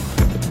we?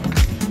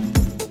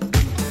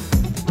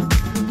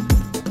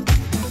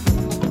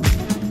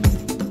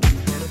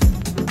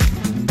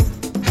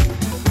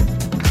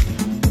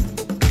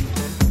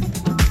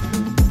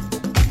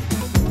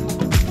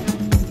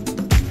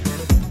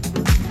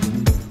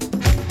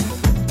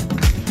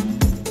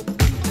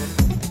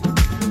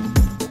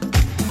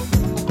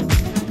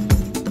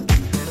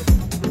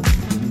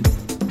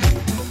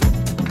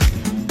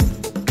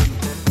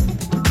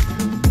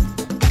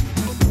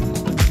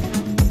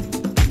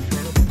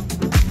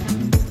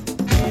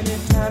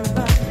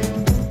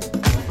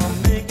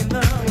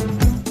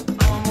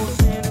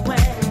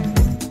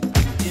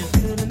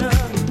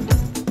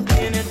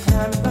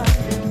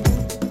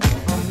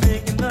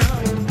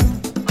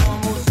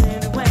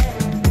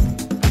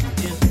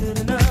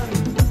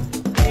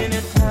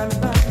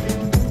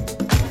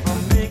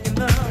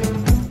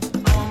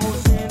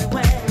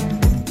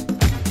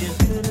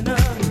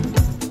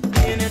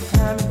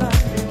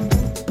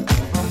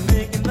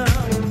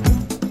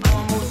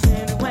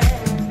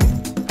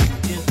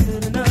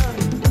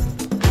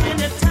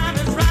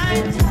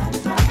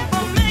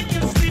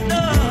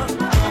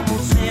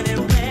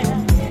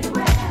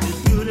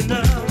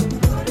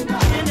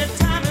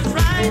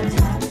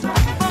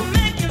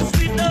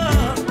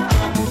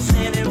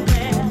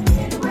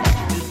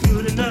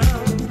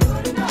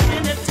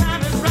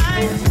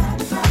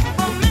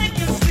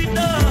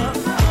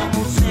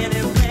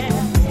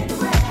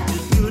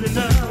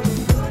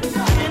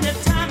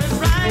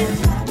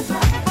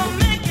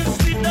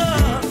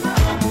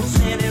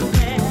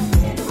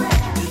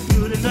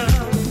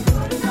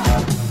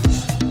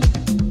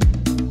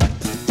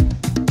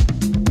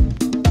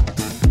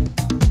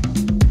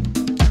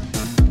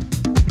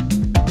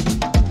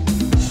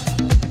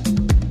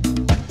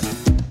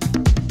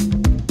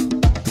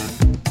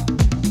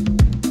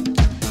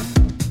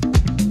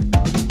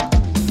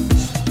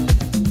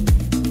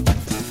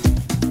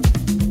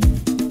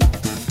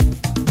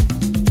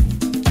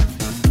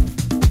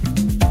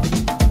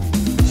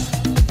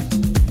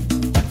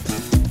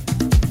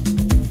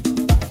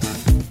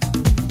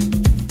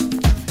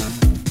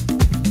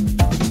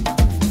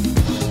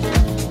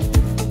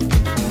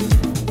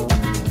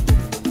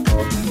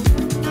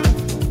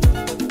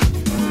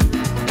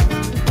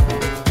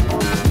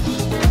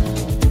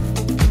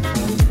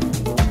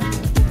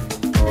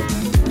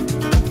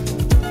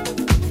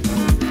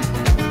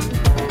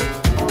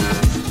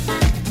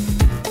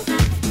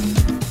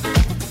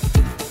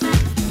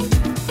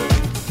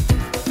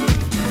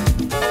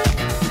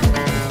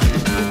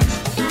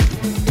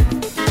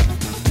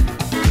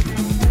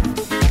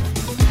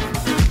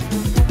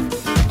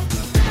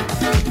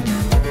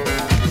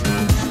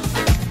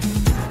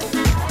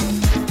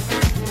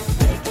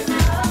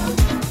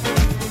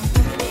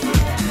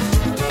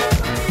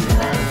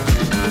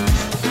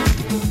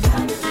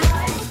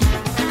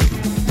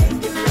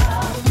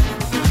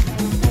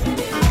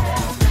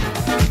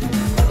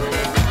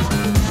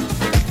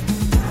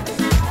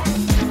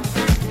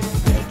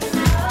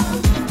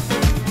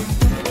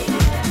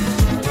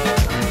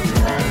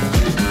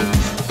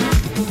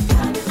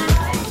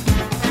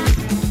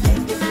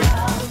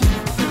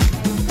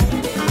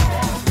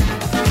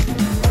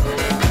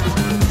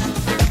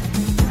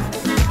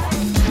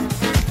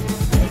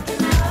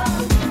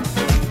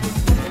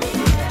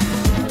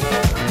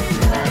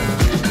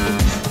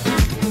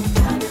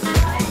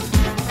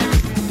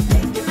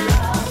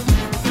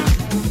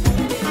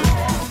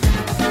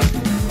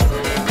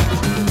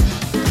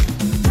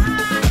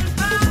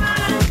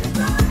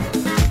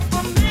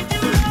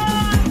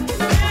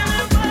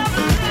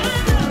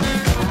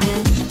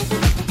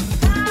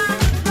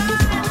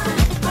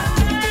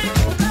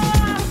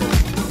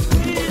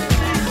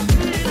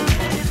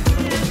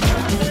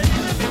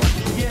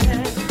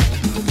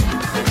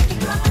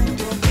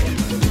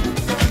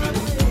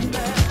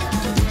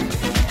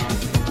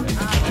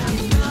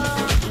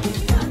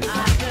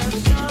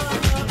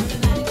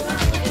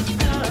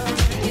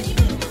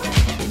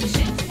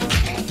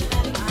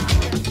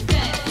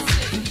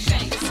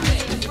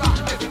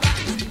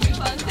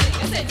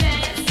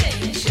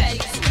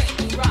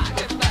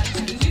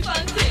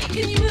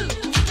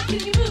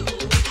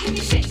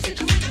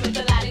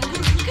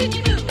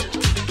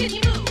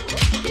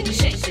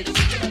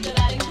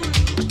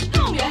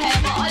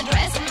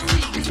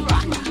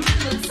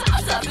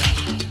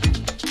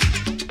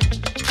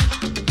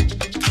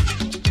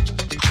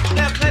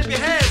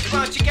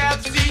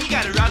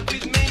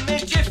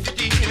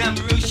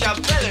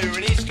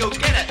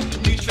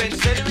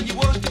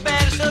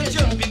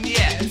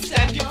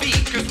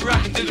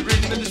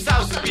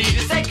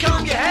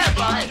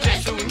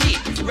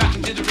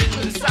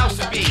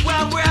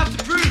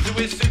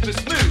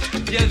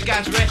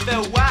 times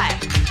are FLY.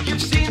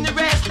 You've seen the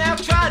rest, now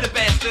try the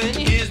best, and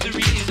here's the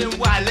reason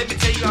why. Let me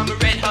tell you, I'm a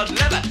red hot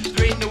lover.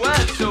 There ain't no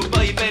one, so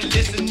boy, you better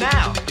listen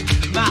now.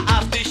 My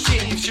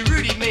aftershave,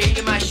 Cherudy made,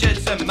 and my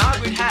shirt's a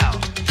Margaret Howe.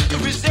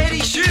 Rossetti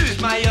shoes,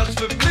 my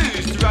Oxford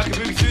blues, to rock a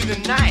boogie through the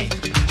night.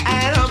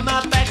 And on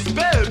my back's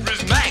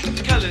Burberry's Mac,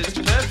 the colour's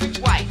perfect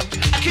white.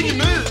 Can you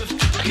move?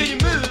 Can you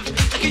move?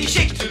 Can you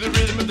shake to the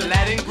rhythm of the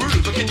Latin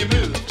groove? Can you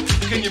move?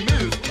 Can you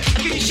move?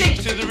 Can you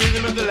shake to the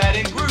rhythm of the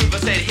Latin groove? I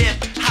said hip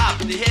hop,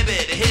 the hip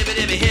it, hip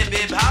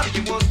hip hop.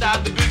 You won't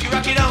stop the boogie,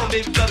 rock it on,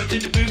 baby, bubble to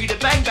the boogie, the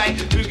bang bang,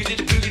 boogie to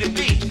the boogie, the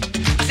beat.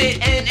 I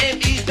said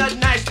NME's not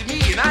nice to me,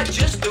 and I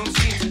just don't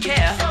seem to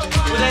care.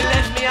 Well, they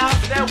left me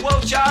off that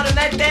world chart, and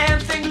that damn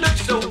thing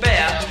looks so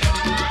bare.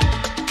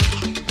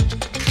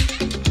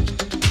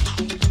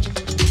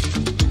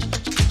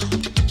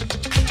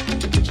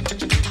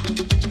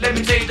 Let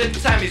me tell you that the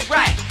time is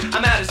right.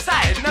 I'm out of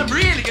sight, and I'm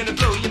really gonna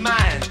blow your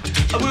mind.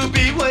 I will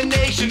be one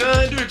nation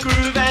under a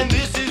groove, and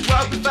this is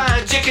what we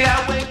find. Check it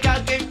out when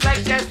God gave black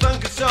jazz,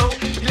 funk, and soul.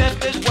 He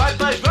left us white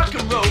boys rock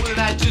and roll, and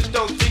I just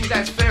don't think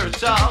that's fair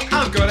at all.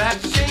 I'm gonna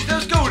have to change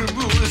those golden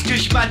rules,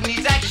 cause your body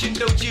needs action,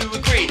 don't you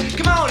agree?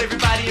 Come on,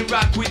 everybody, and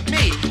rock with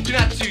me. You're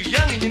not too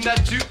young, and you're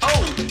not too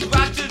old.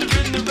 Rock to the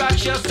rhythm, the rock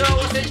your soul.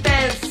 Say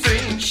dance,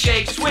 sing,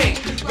 shake, swing.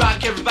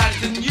 Rock everybody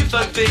to the new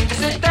fun thing.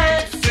 Say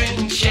dance,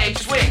 sing, shake,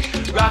 swing.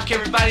 Rock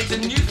everybody to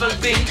the new fun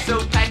thing.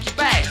 So pack your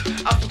bags,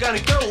 off we're gonna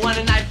go on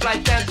a night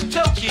flight down to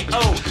Tokyo.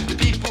 The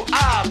people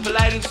are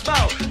polite and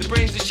small. Their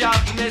brains are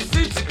sharp and their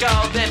suits are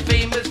gold. They're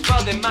famous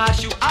for their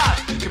martial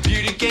arts,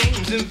 computer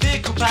games and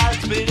vehicle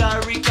parts. But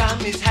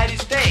origami's had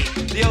its day.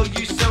 They all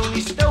use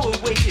Sony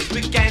stowaways,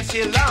 but gangs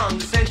here along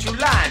the central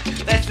line.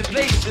 That's the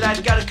place that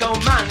I've gotta call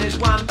mine. There's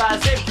wine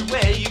bars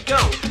everywhere you go.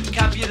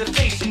 Copy of the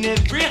face in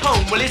every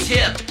home. Well, it's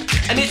hip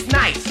and it's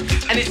nice,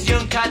 and it's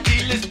young car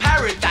dealer's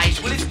paradise.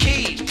 Well, it's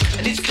keen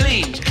and it's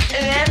clean,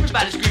 and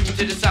everybody's grooving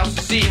to the salsa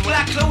scene. Well,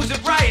 our clothes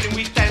are bright and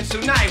we dance so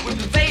nice. We're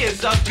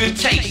purveyors of good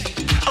taste.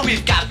 Oh,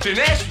 we've got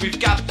finesse, we've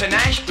got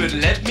panache, but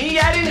let me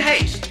add in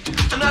haste.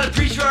 I'm not a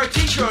preacher or a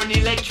teacher or an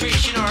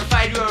electrician or a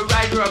fighter or a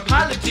writer or a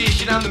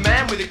politician. I'm the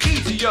man with the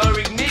key to your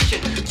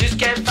ignition. Just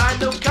can't find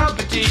no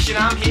competition.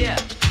 I'm here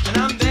and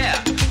I'm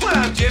there. Well,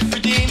 I'm Jeffrey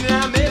Dean and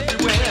I'm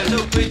everywhere.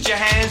 So put your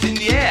hands in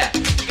the air.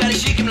 You gotta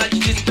shake them like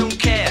you just don't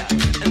care.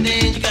 And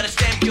then you gotta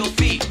stamp your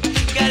feet.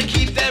 You gotta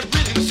keep that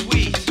rhythm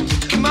sweet.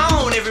 Come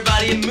on,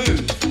 everybody, and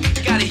move.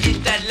 You gotta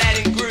hit that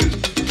Latin groove.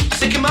 I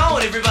said, come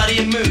on, everybody,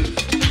 and move.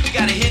 You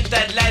gotta hit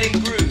that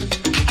Latin groove.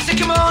 I said,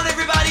 come on,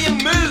 everybody,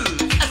 and move.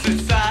 I said,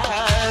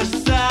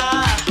 salsa.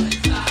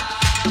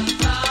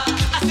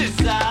 I said,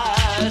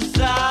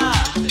 salsa.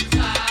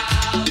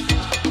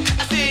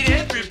 I said,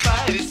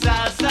 everybody,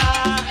 salsa.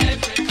 I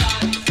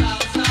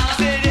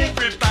said,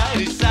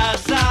 everybody,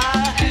 salsa.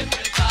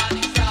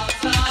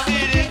 I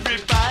said,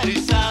 everybody,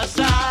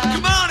 salsa.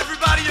 Come on,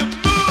 everybody, and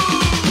Move.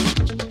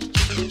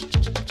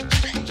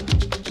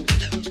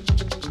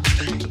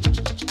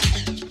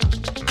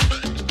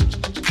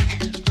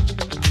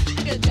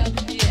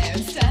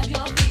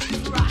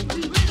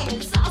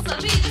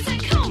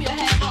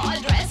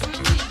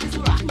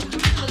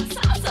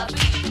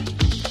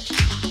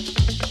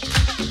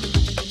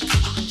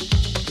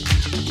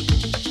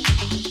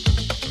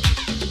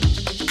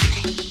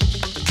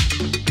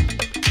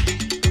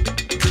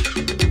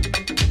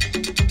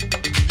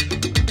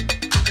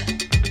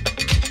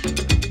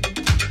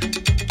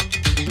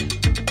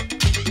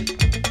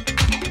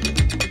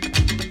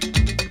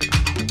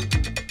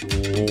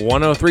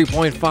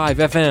 103.5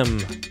 FM.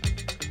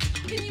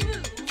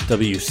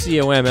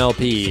 WCOM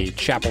LP,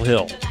 Chapel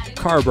Hill,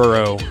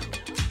 Carborough.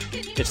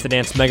 It's the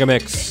Dance Mega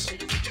Mix.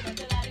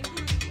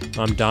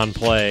 I'm Don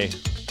Play,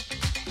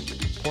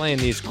 playing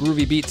these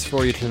groovy beats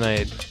for you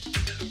tonight,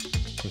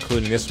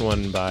 including this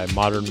one by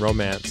Modern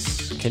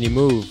Romance, Can You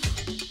Move?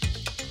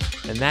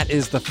 And that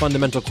is the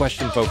fundamental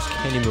question, folks.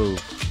 Can you move?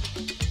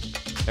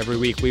 Every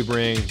week we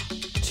bring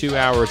 2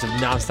 hours of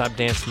non-stop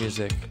dance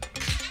music.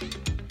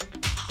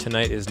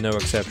 Tonight is no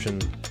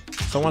exception.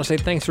 So I want to say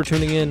thanks for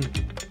tuning in.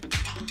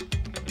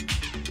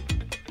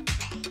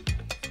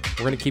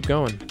 We're going to keep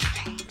going.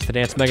 It's the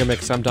Dance Mega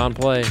Mix. I'm Don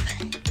Play.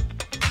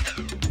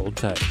 Hold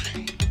tight.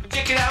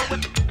 Check it out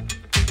with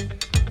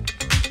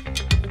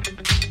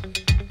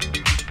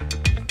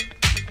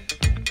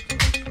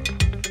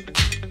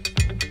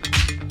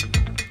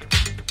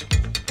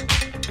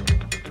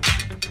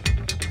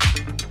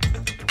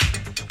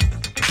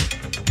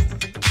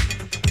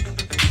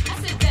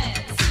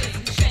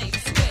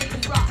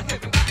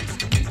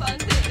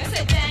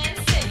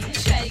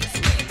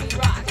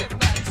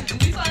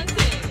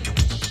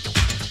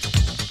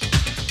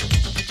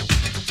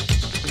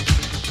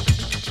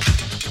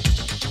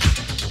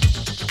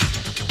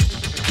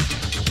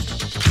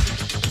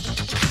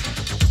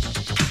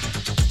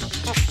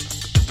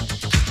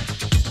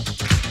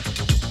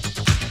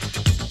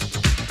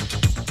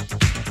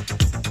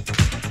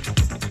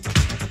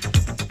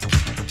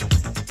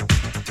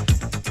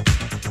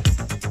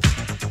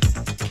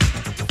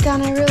Don,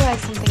 I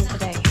realized something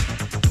today.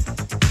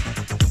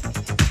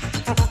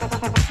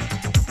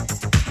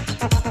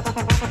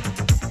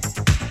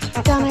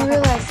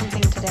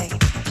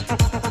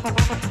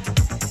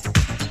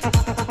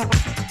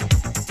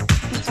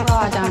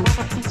 raw, Don.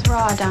 It's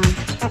raw, Don.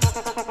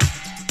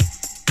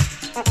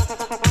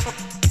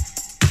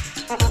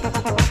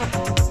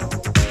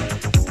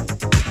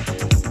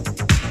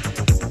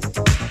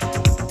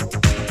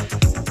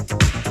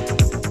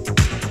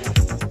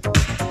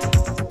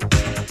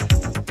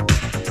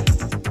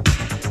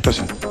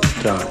 Listen,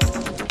 Don,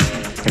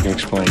 I can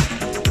explain.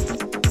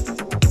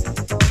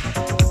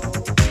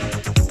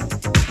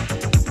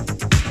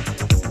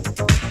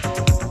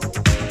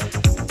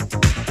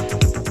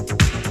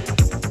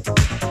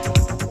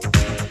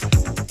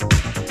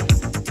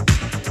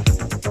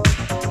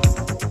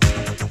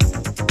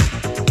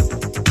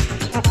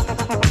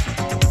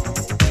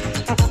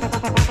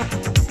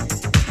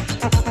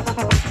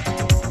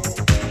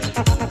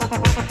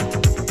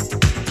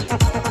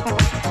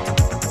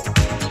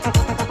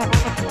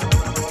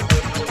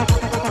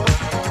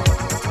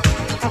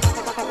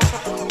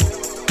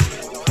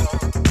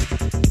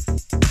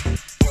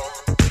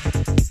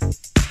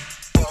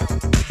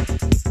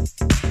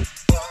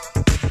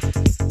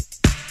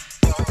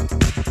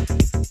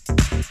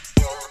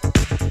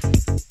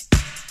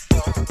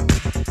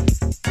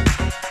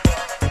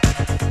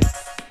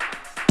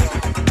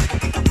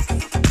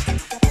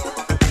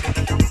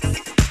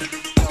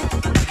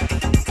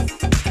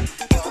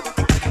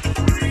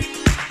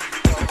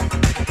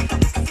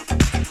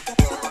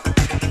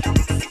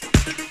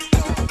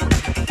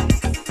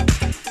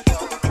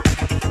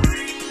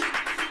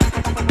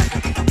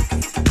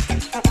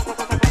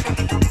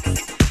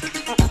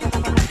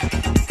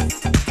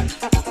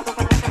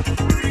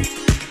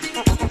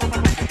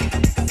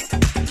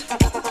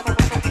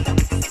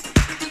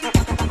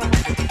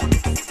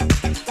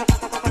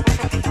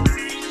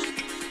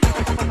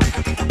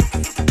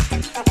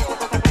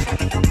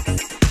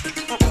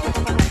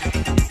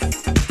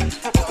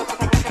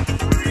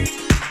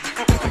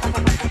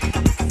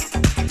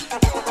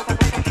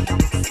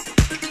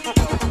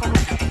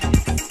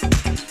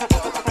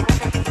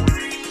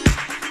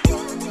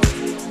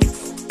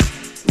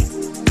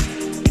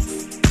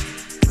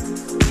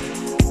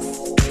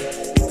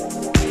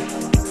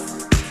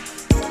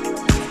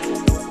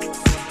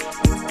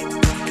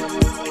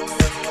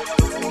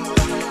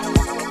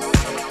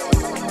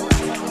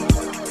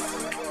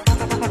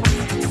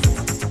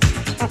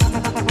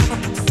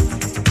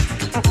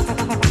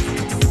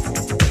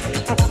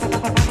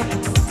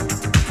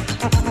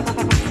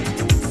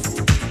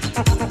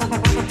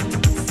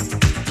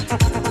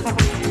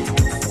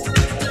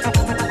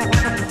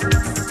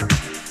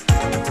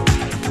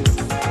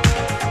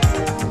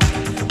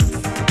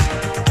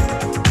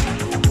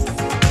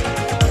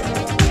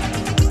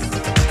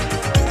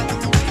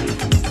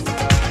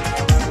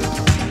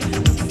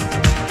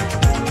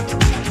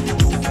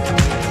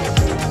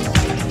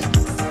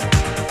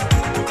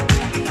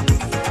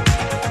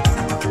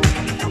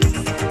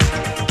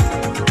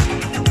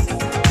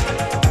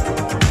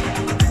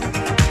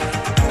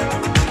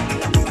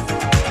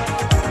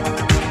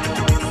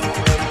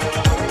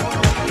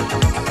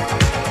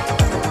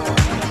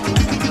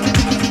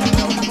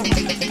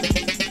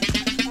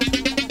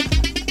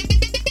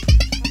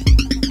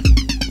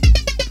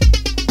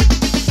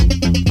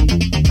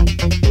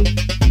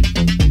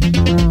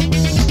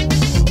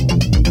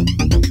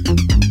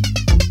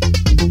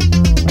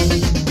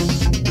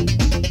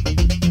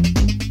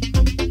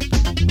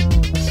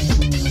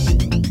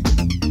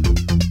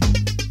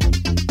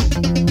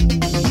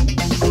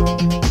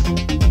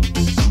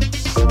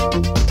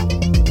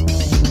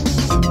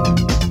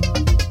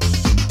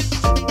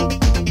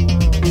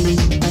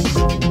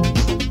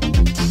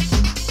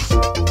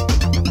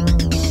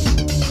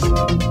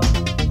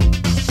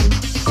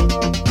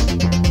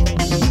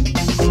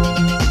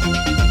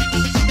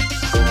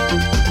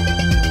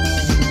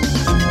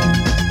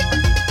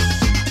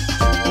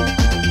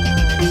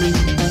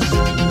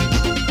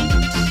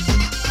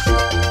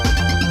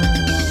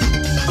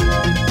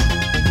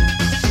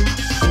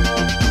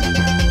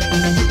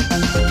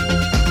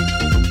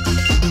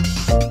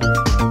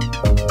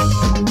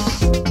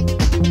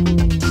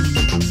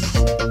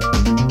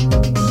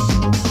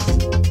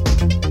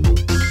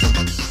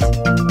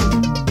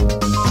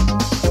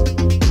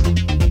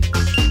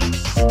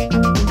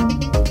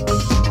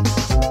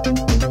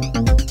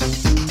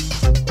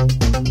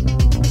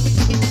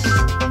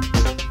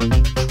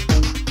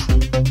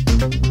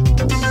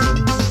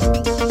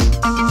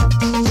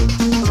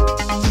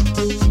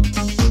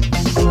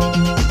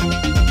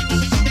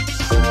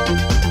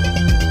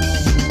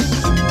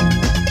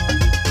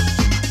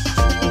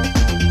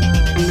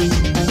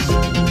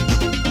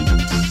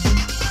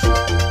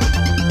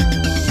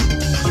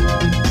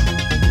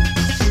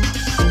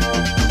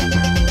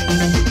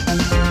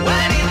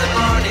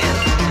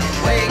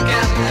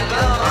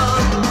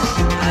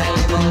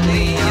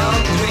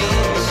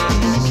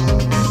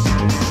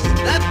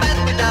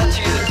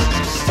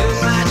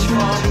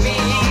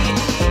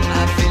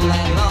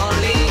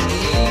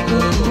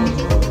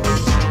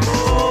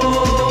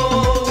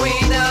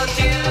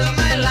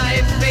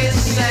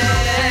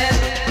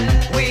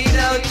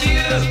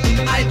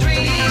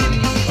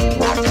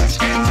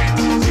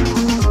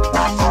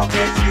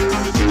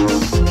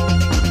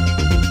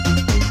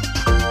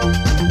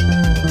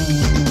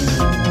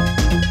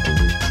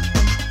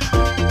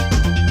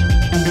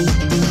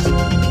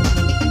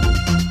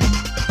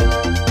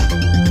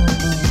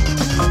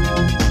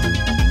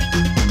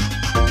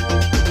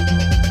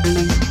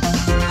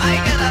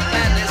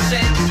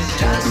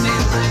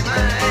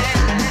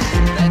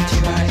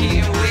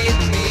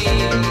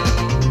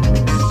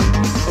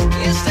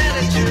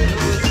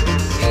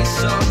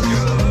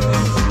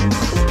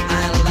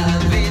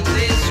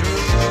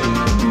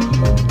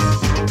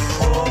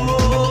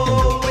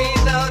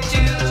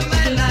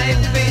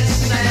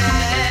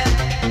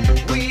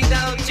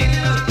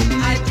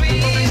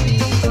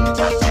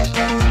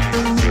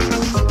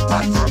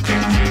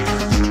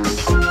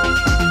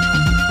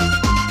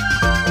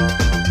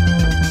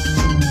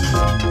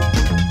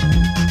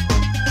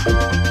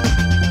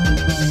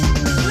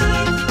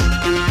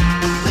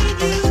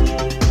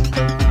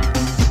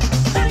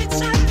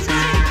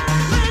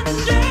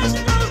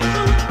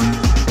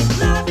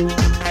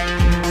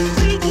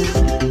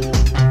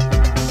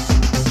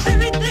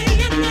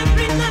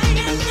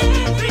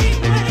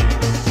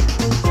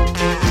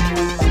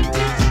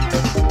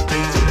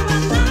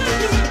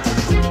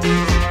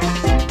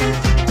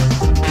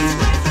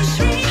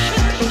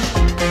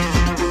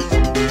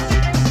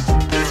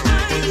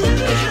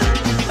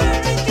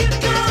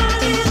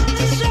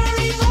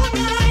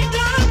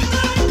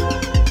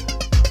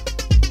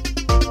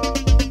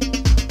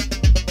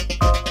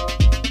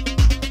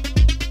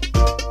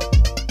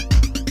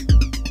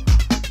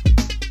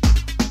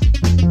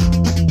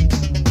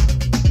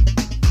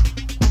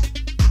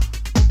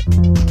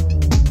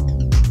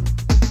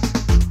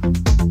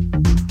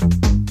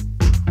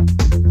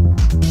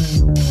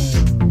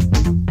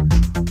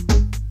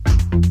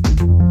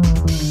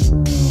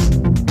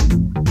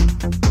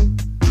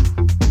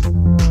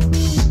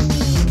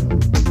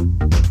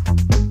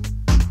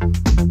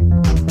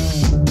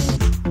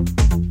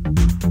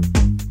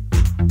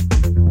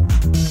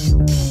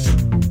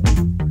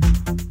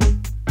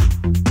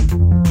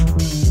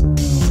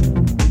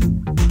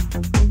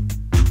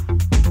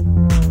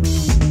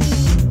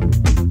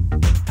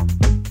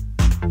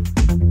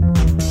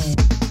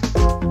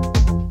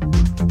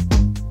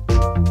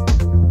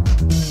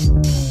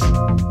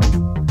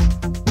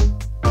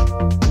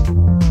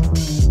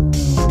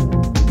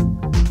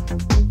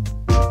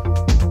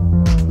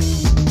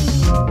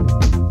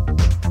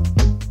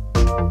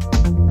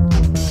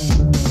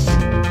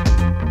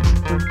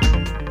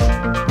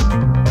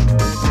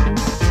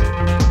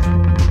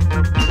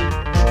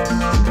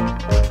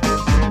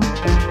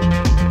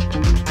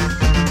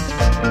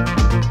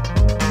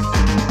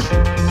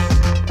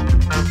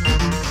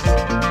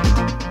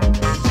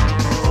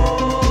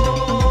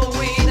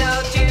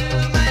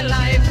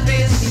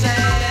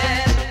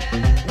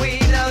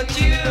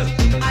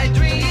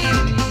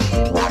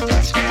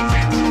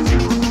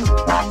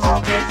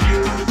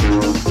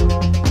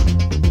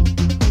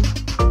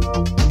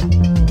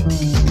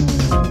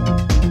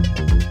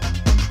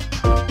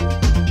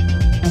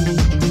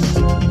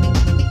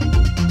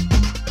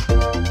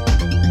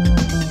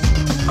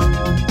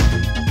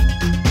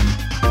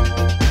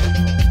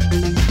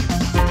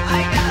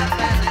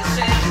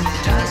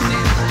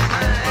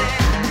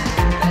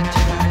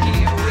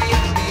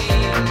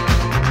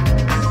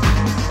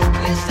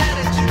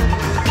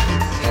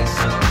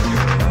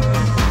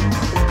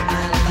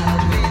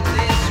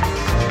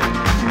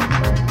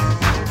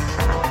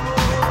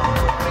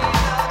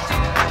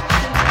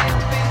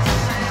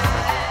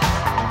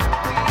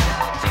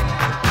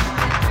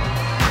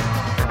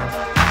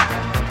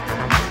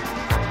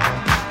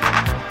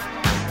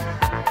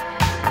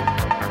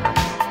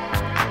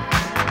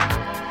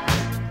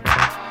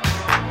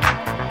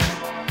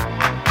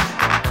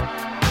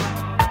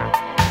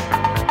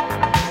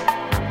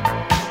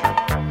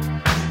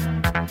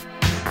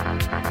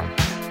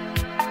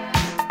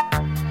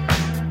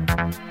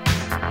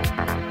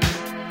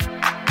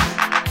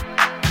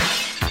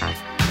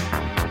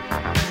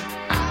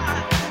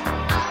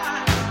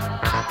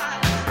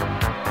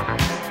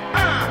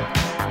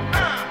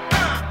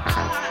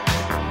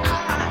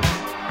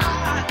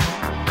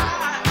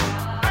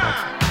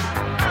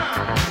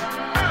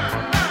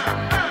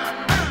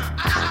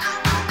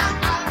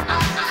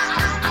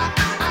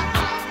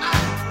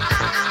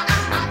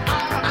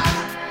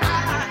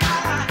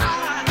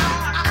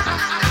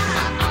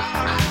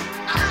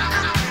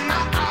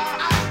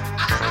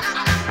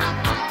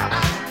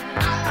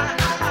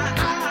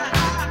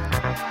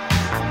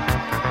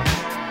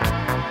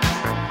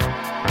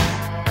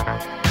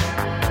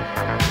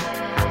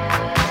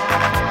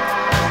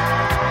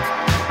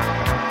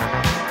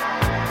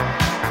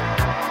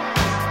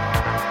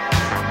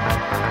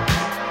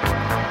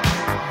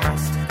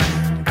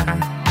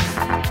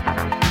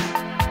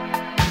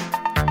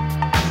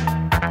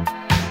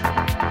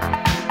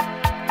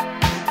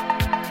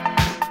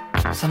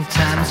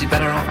 Sometimes you're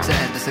better off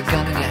dead. There's a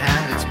gun in your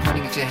hand, it's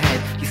pointing at your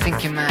head. You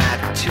think you're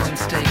mad, too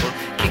unstable,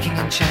 kicking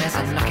in chairs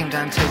and knocking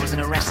down tables in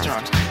a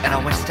restaurant in a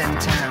West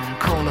End town.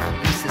 Call the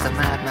police, there's a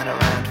madman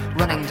around,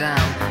 running down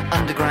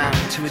underground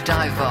to a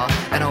dive bar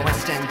in a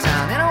West End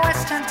town. In a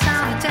West End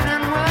town, a dead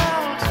end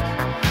world,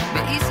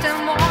 the East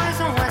End boys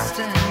and West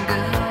End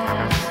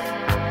girls.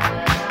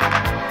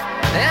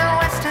 In a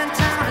West End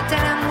town, a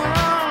dead end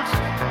world,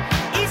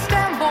 East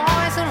End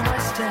boys and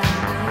West End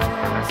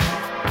girls.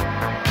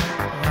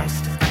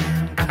 West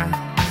End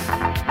girls.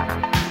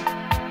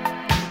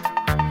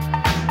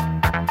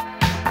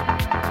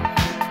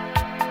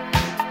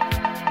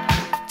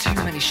 Too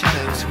many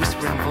shadows,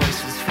 whispering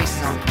voices,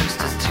 faces on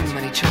posters, too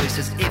many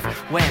choices. If,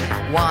 when,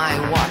 why,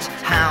 what,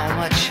 how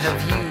much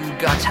have you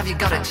got? Have you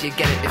got it? Do you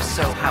get it? If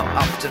so, how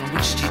often?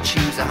 Which do you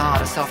choose, a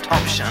hard or soft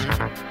option?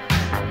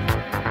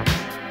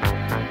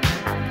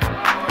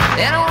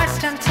 In a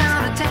West End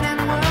town, a dead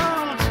end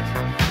world,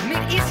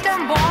 meet East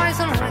End boys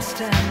and West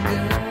End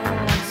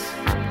girls.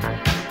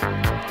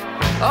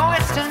 A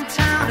West End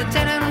town, a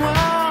dead end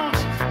world,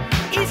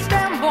 East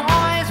End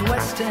boys,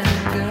 West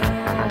End girls.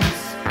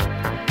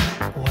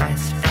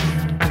 West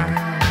End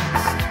girls.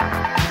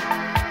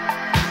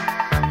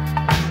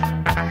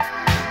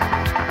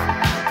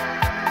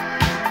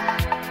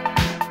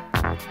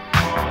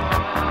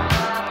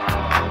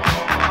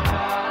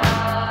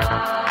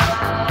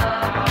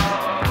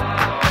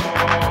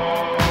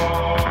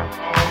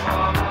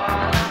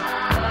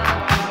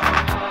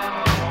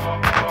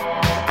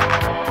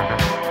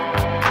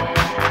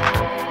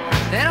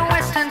 In a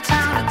West End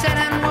town, a dead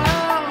end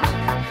world,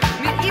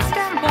 meet East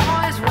End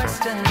boys,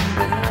 West End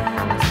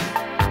girls.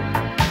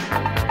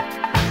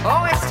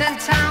 Oh, West End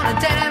town, a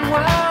dead end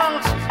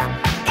world,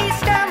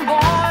 East End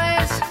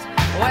boys,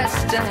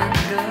 West End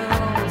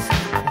girls,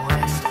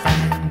 West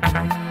End girls.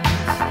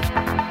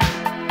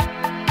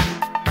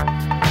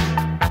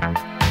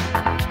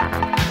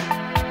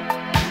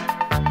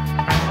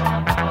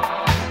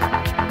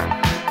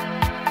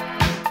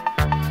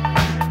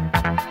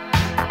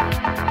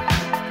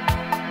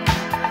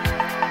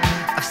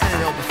 I've said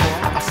it all before,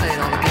 I'll say it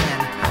all again.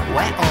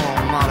 We're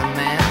all modern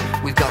men.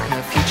 We've got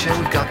no future,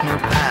 we've got no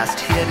past.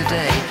 Here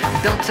today,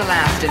 built to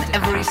last in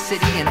every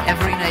city, in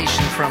every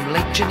nation, from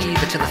Lake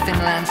Geneva to the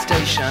Finland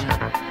station.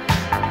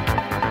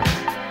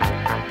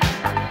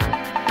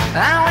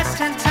 Our West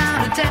End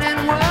town, a dead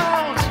end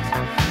world,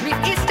 meet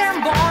East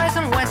End boys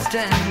and West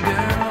End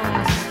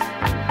girls.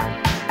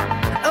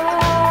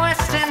 Oh,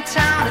 West End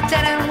town, a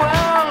dead end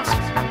world,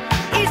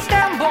 East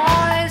End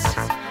boys,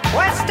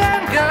 West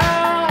End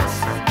girls,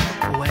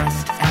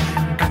 West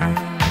End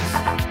girls.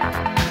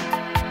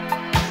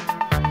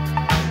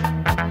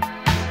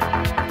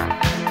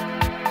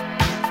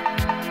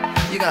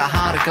 You got a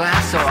heart of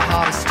glass or a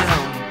heart of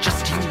stone?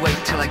 Just you wait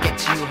till I get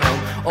to you home.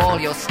 All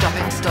your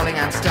stopping, stalling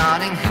and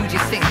starting. Who do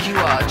you think you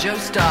are, Joe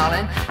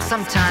Starling?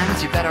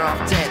 Sometimes you're better off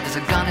dead. There's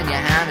a gun in your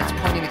hand, it's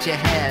pointing at your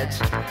head.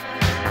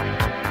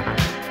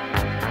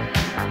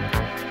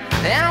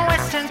 In a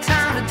West End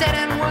town, a dead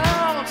end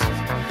world,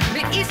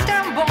 meet East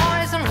End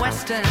boys and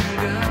West End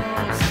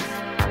girls.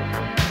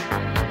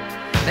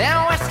 In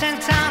a West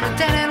End town, a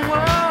dead end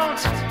world,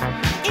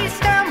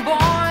 East End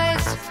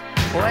boys,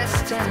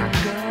 West End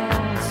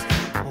girls,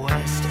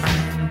 West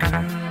End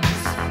girls.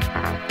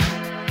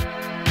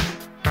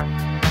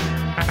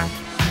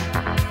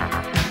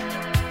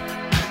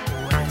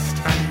 West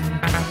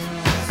End girls.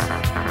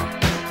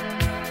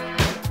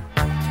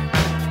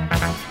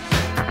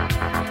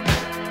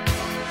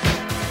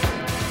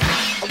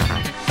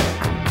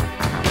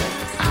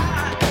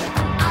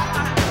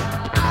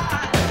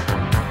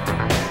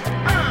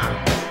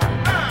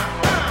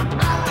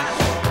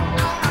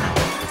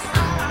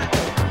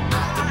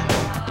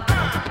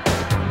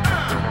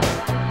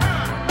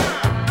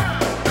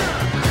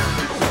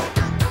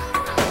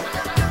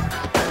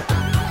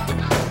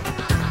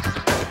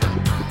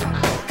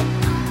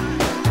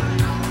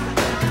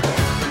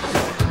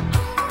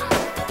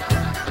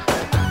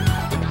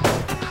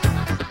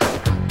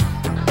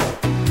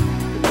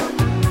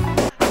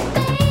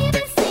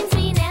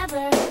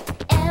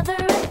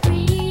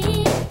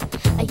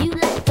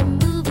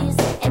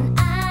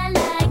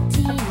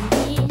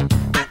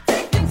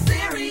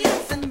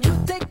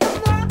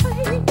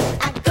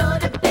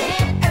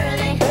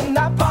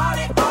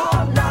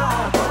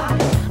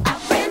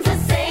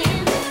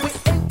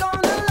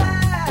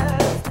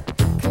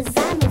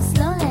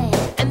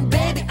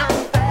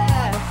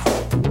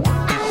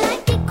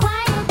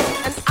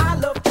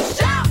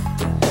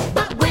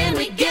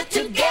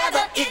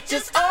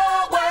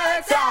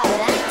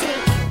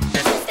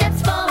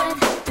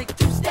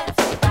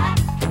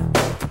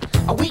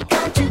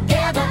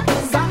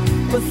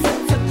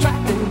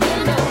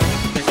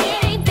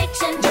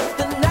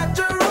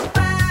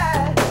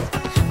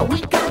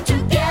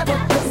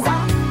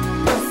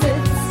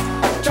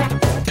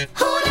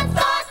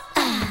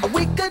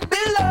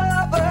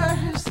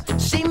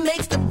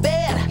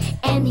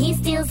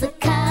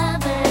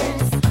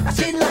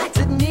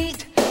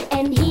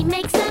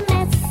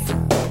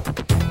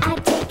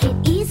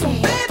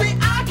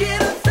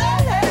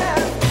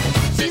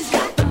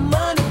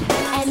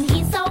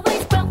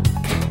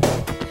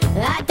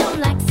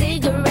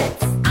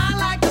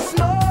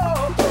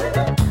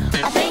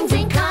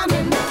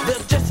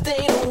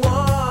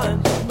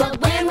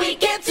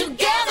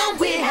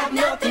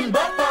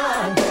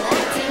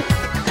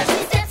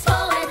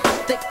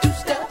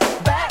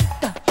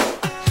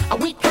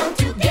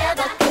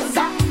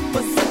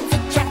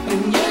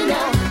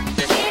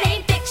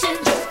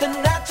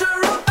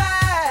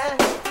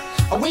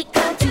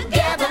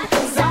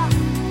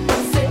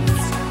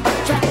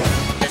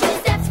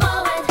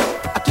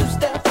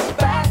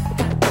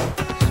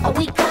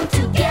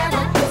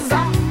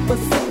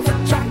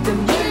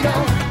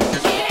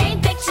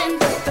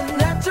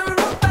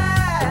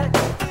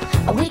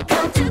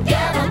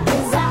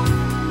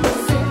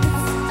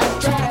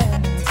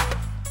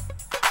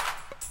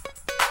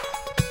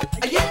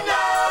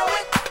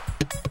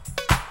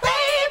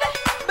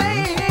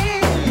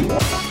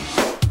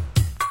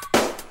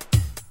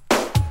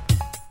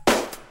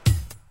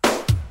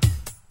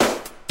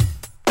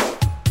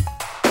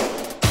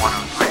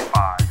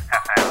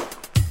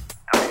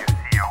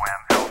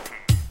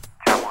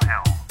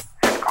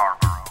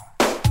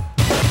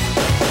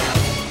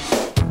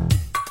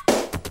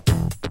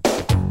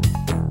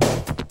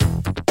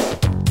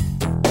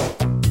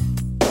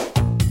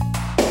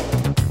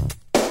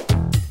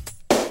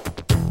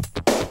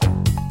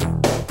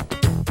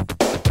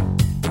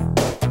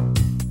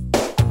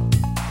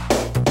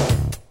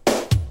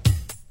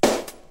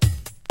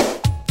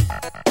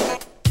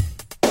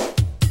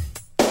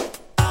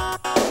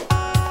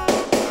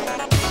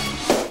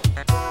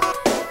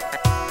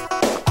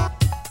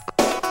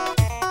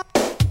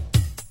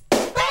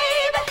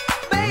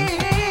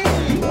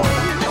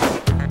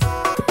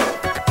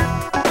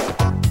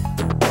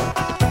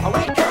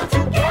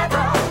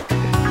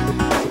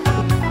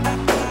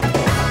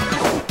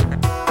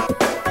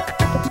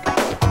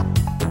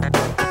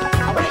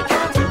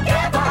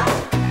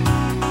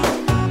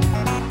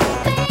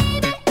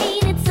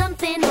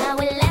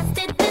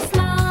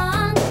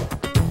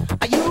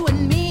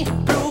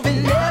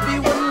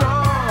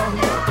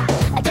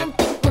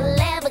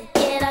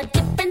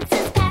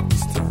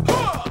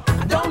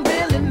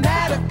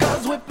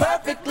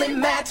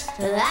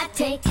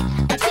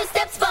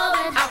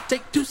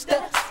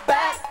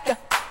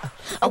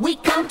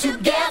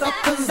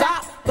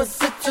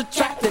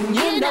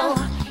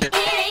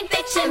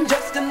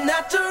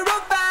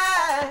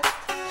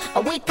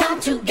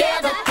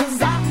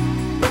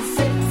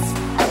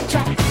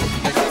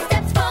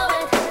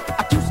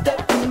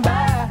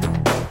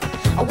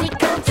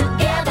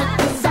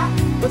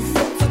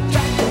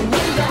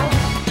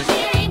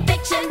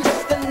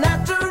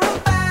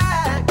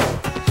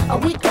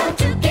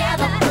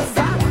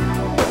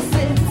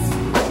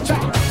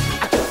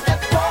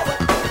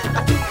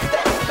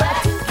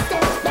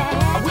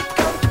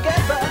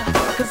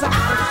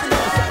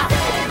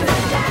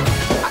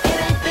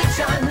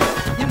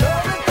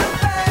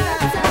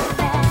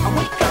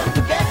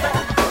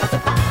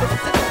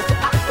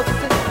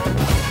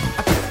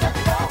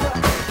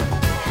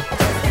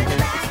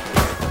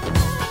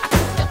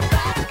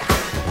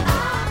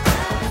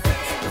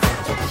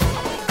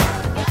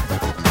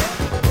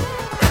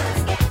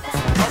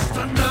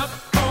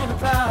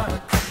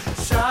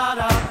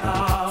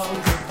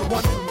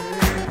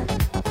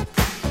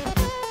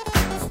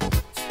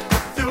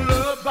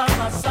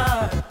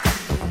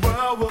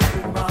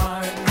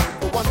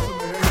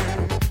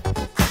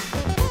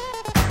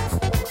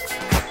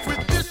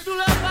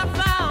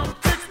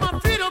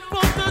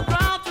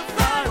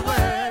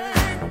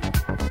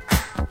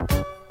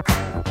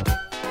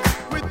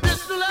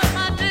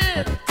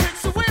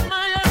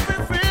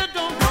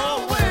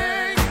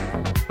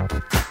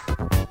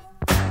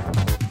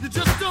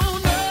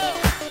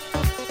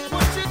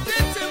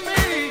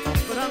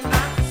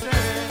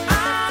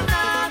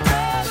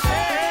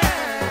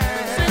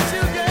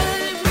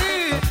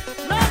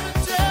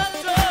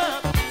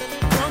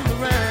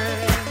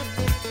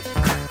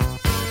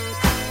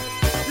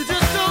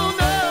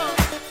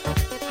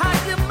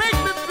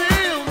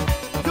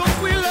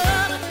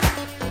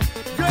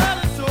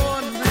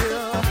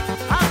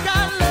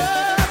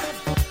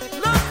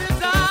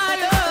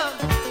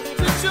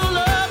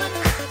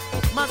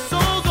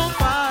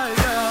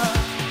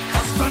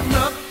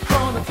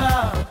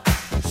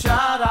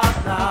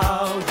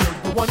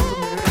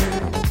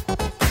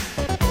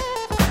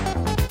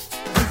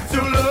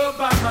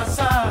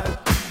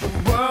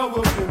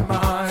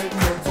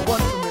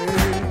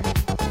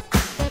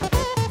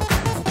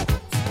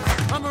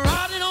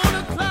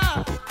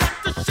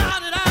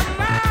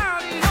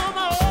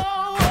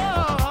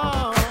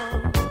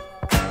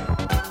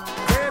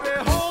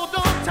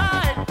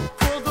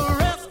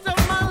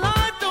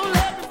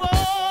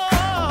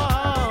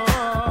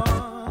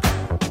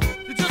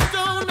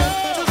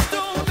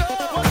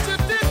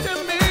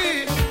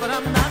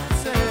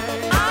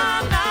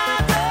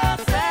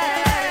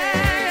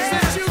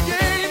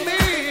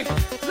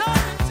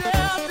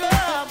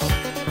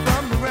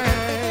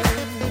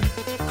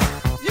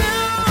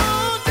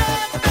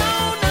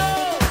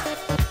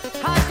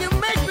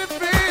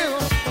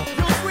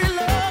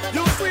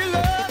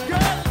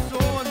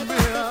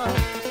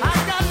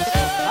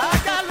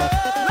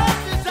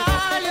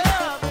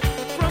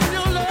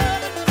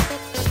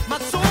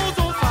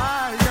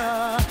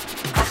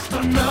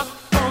 enough.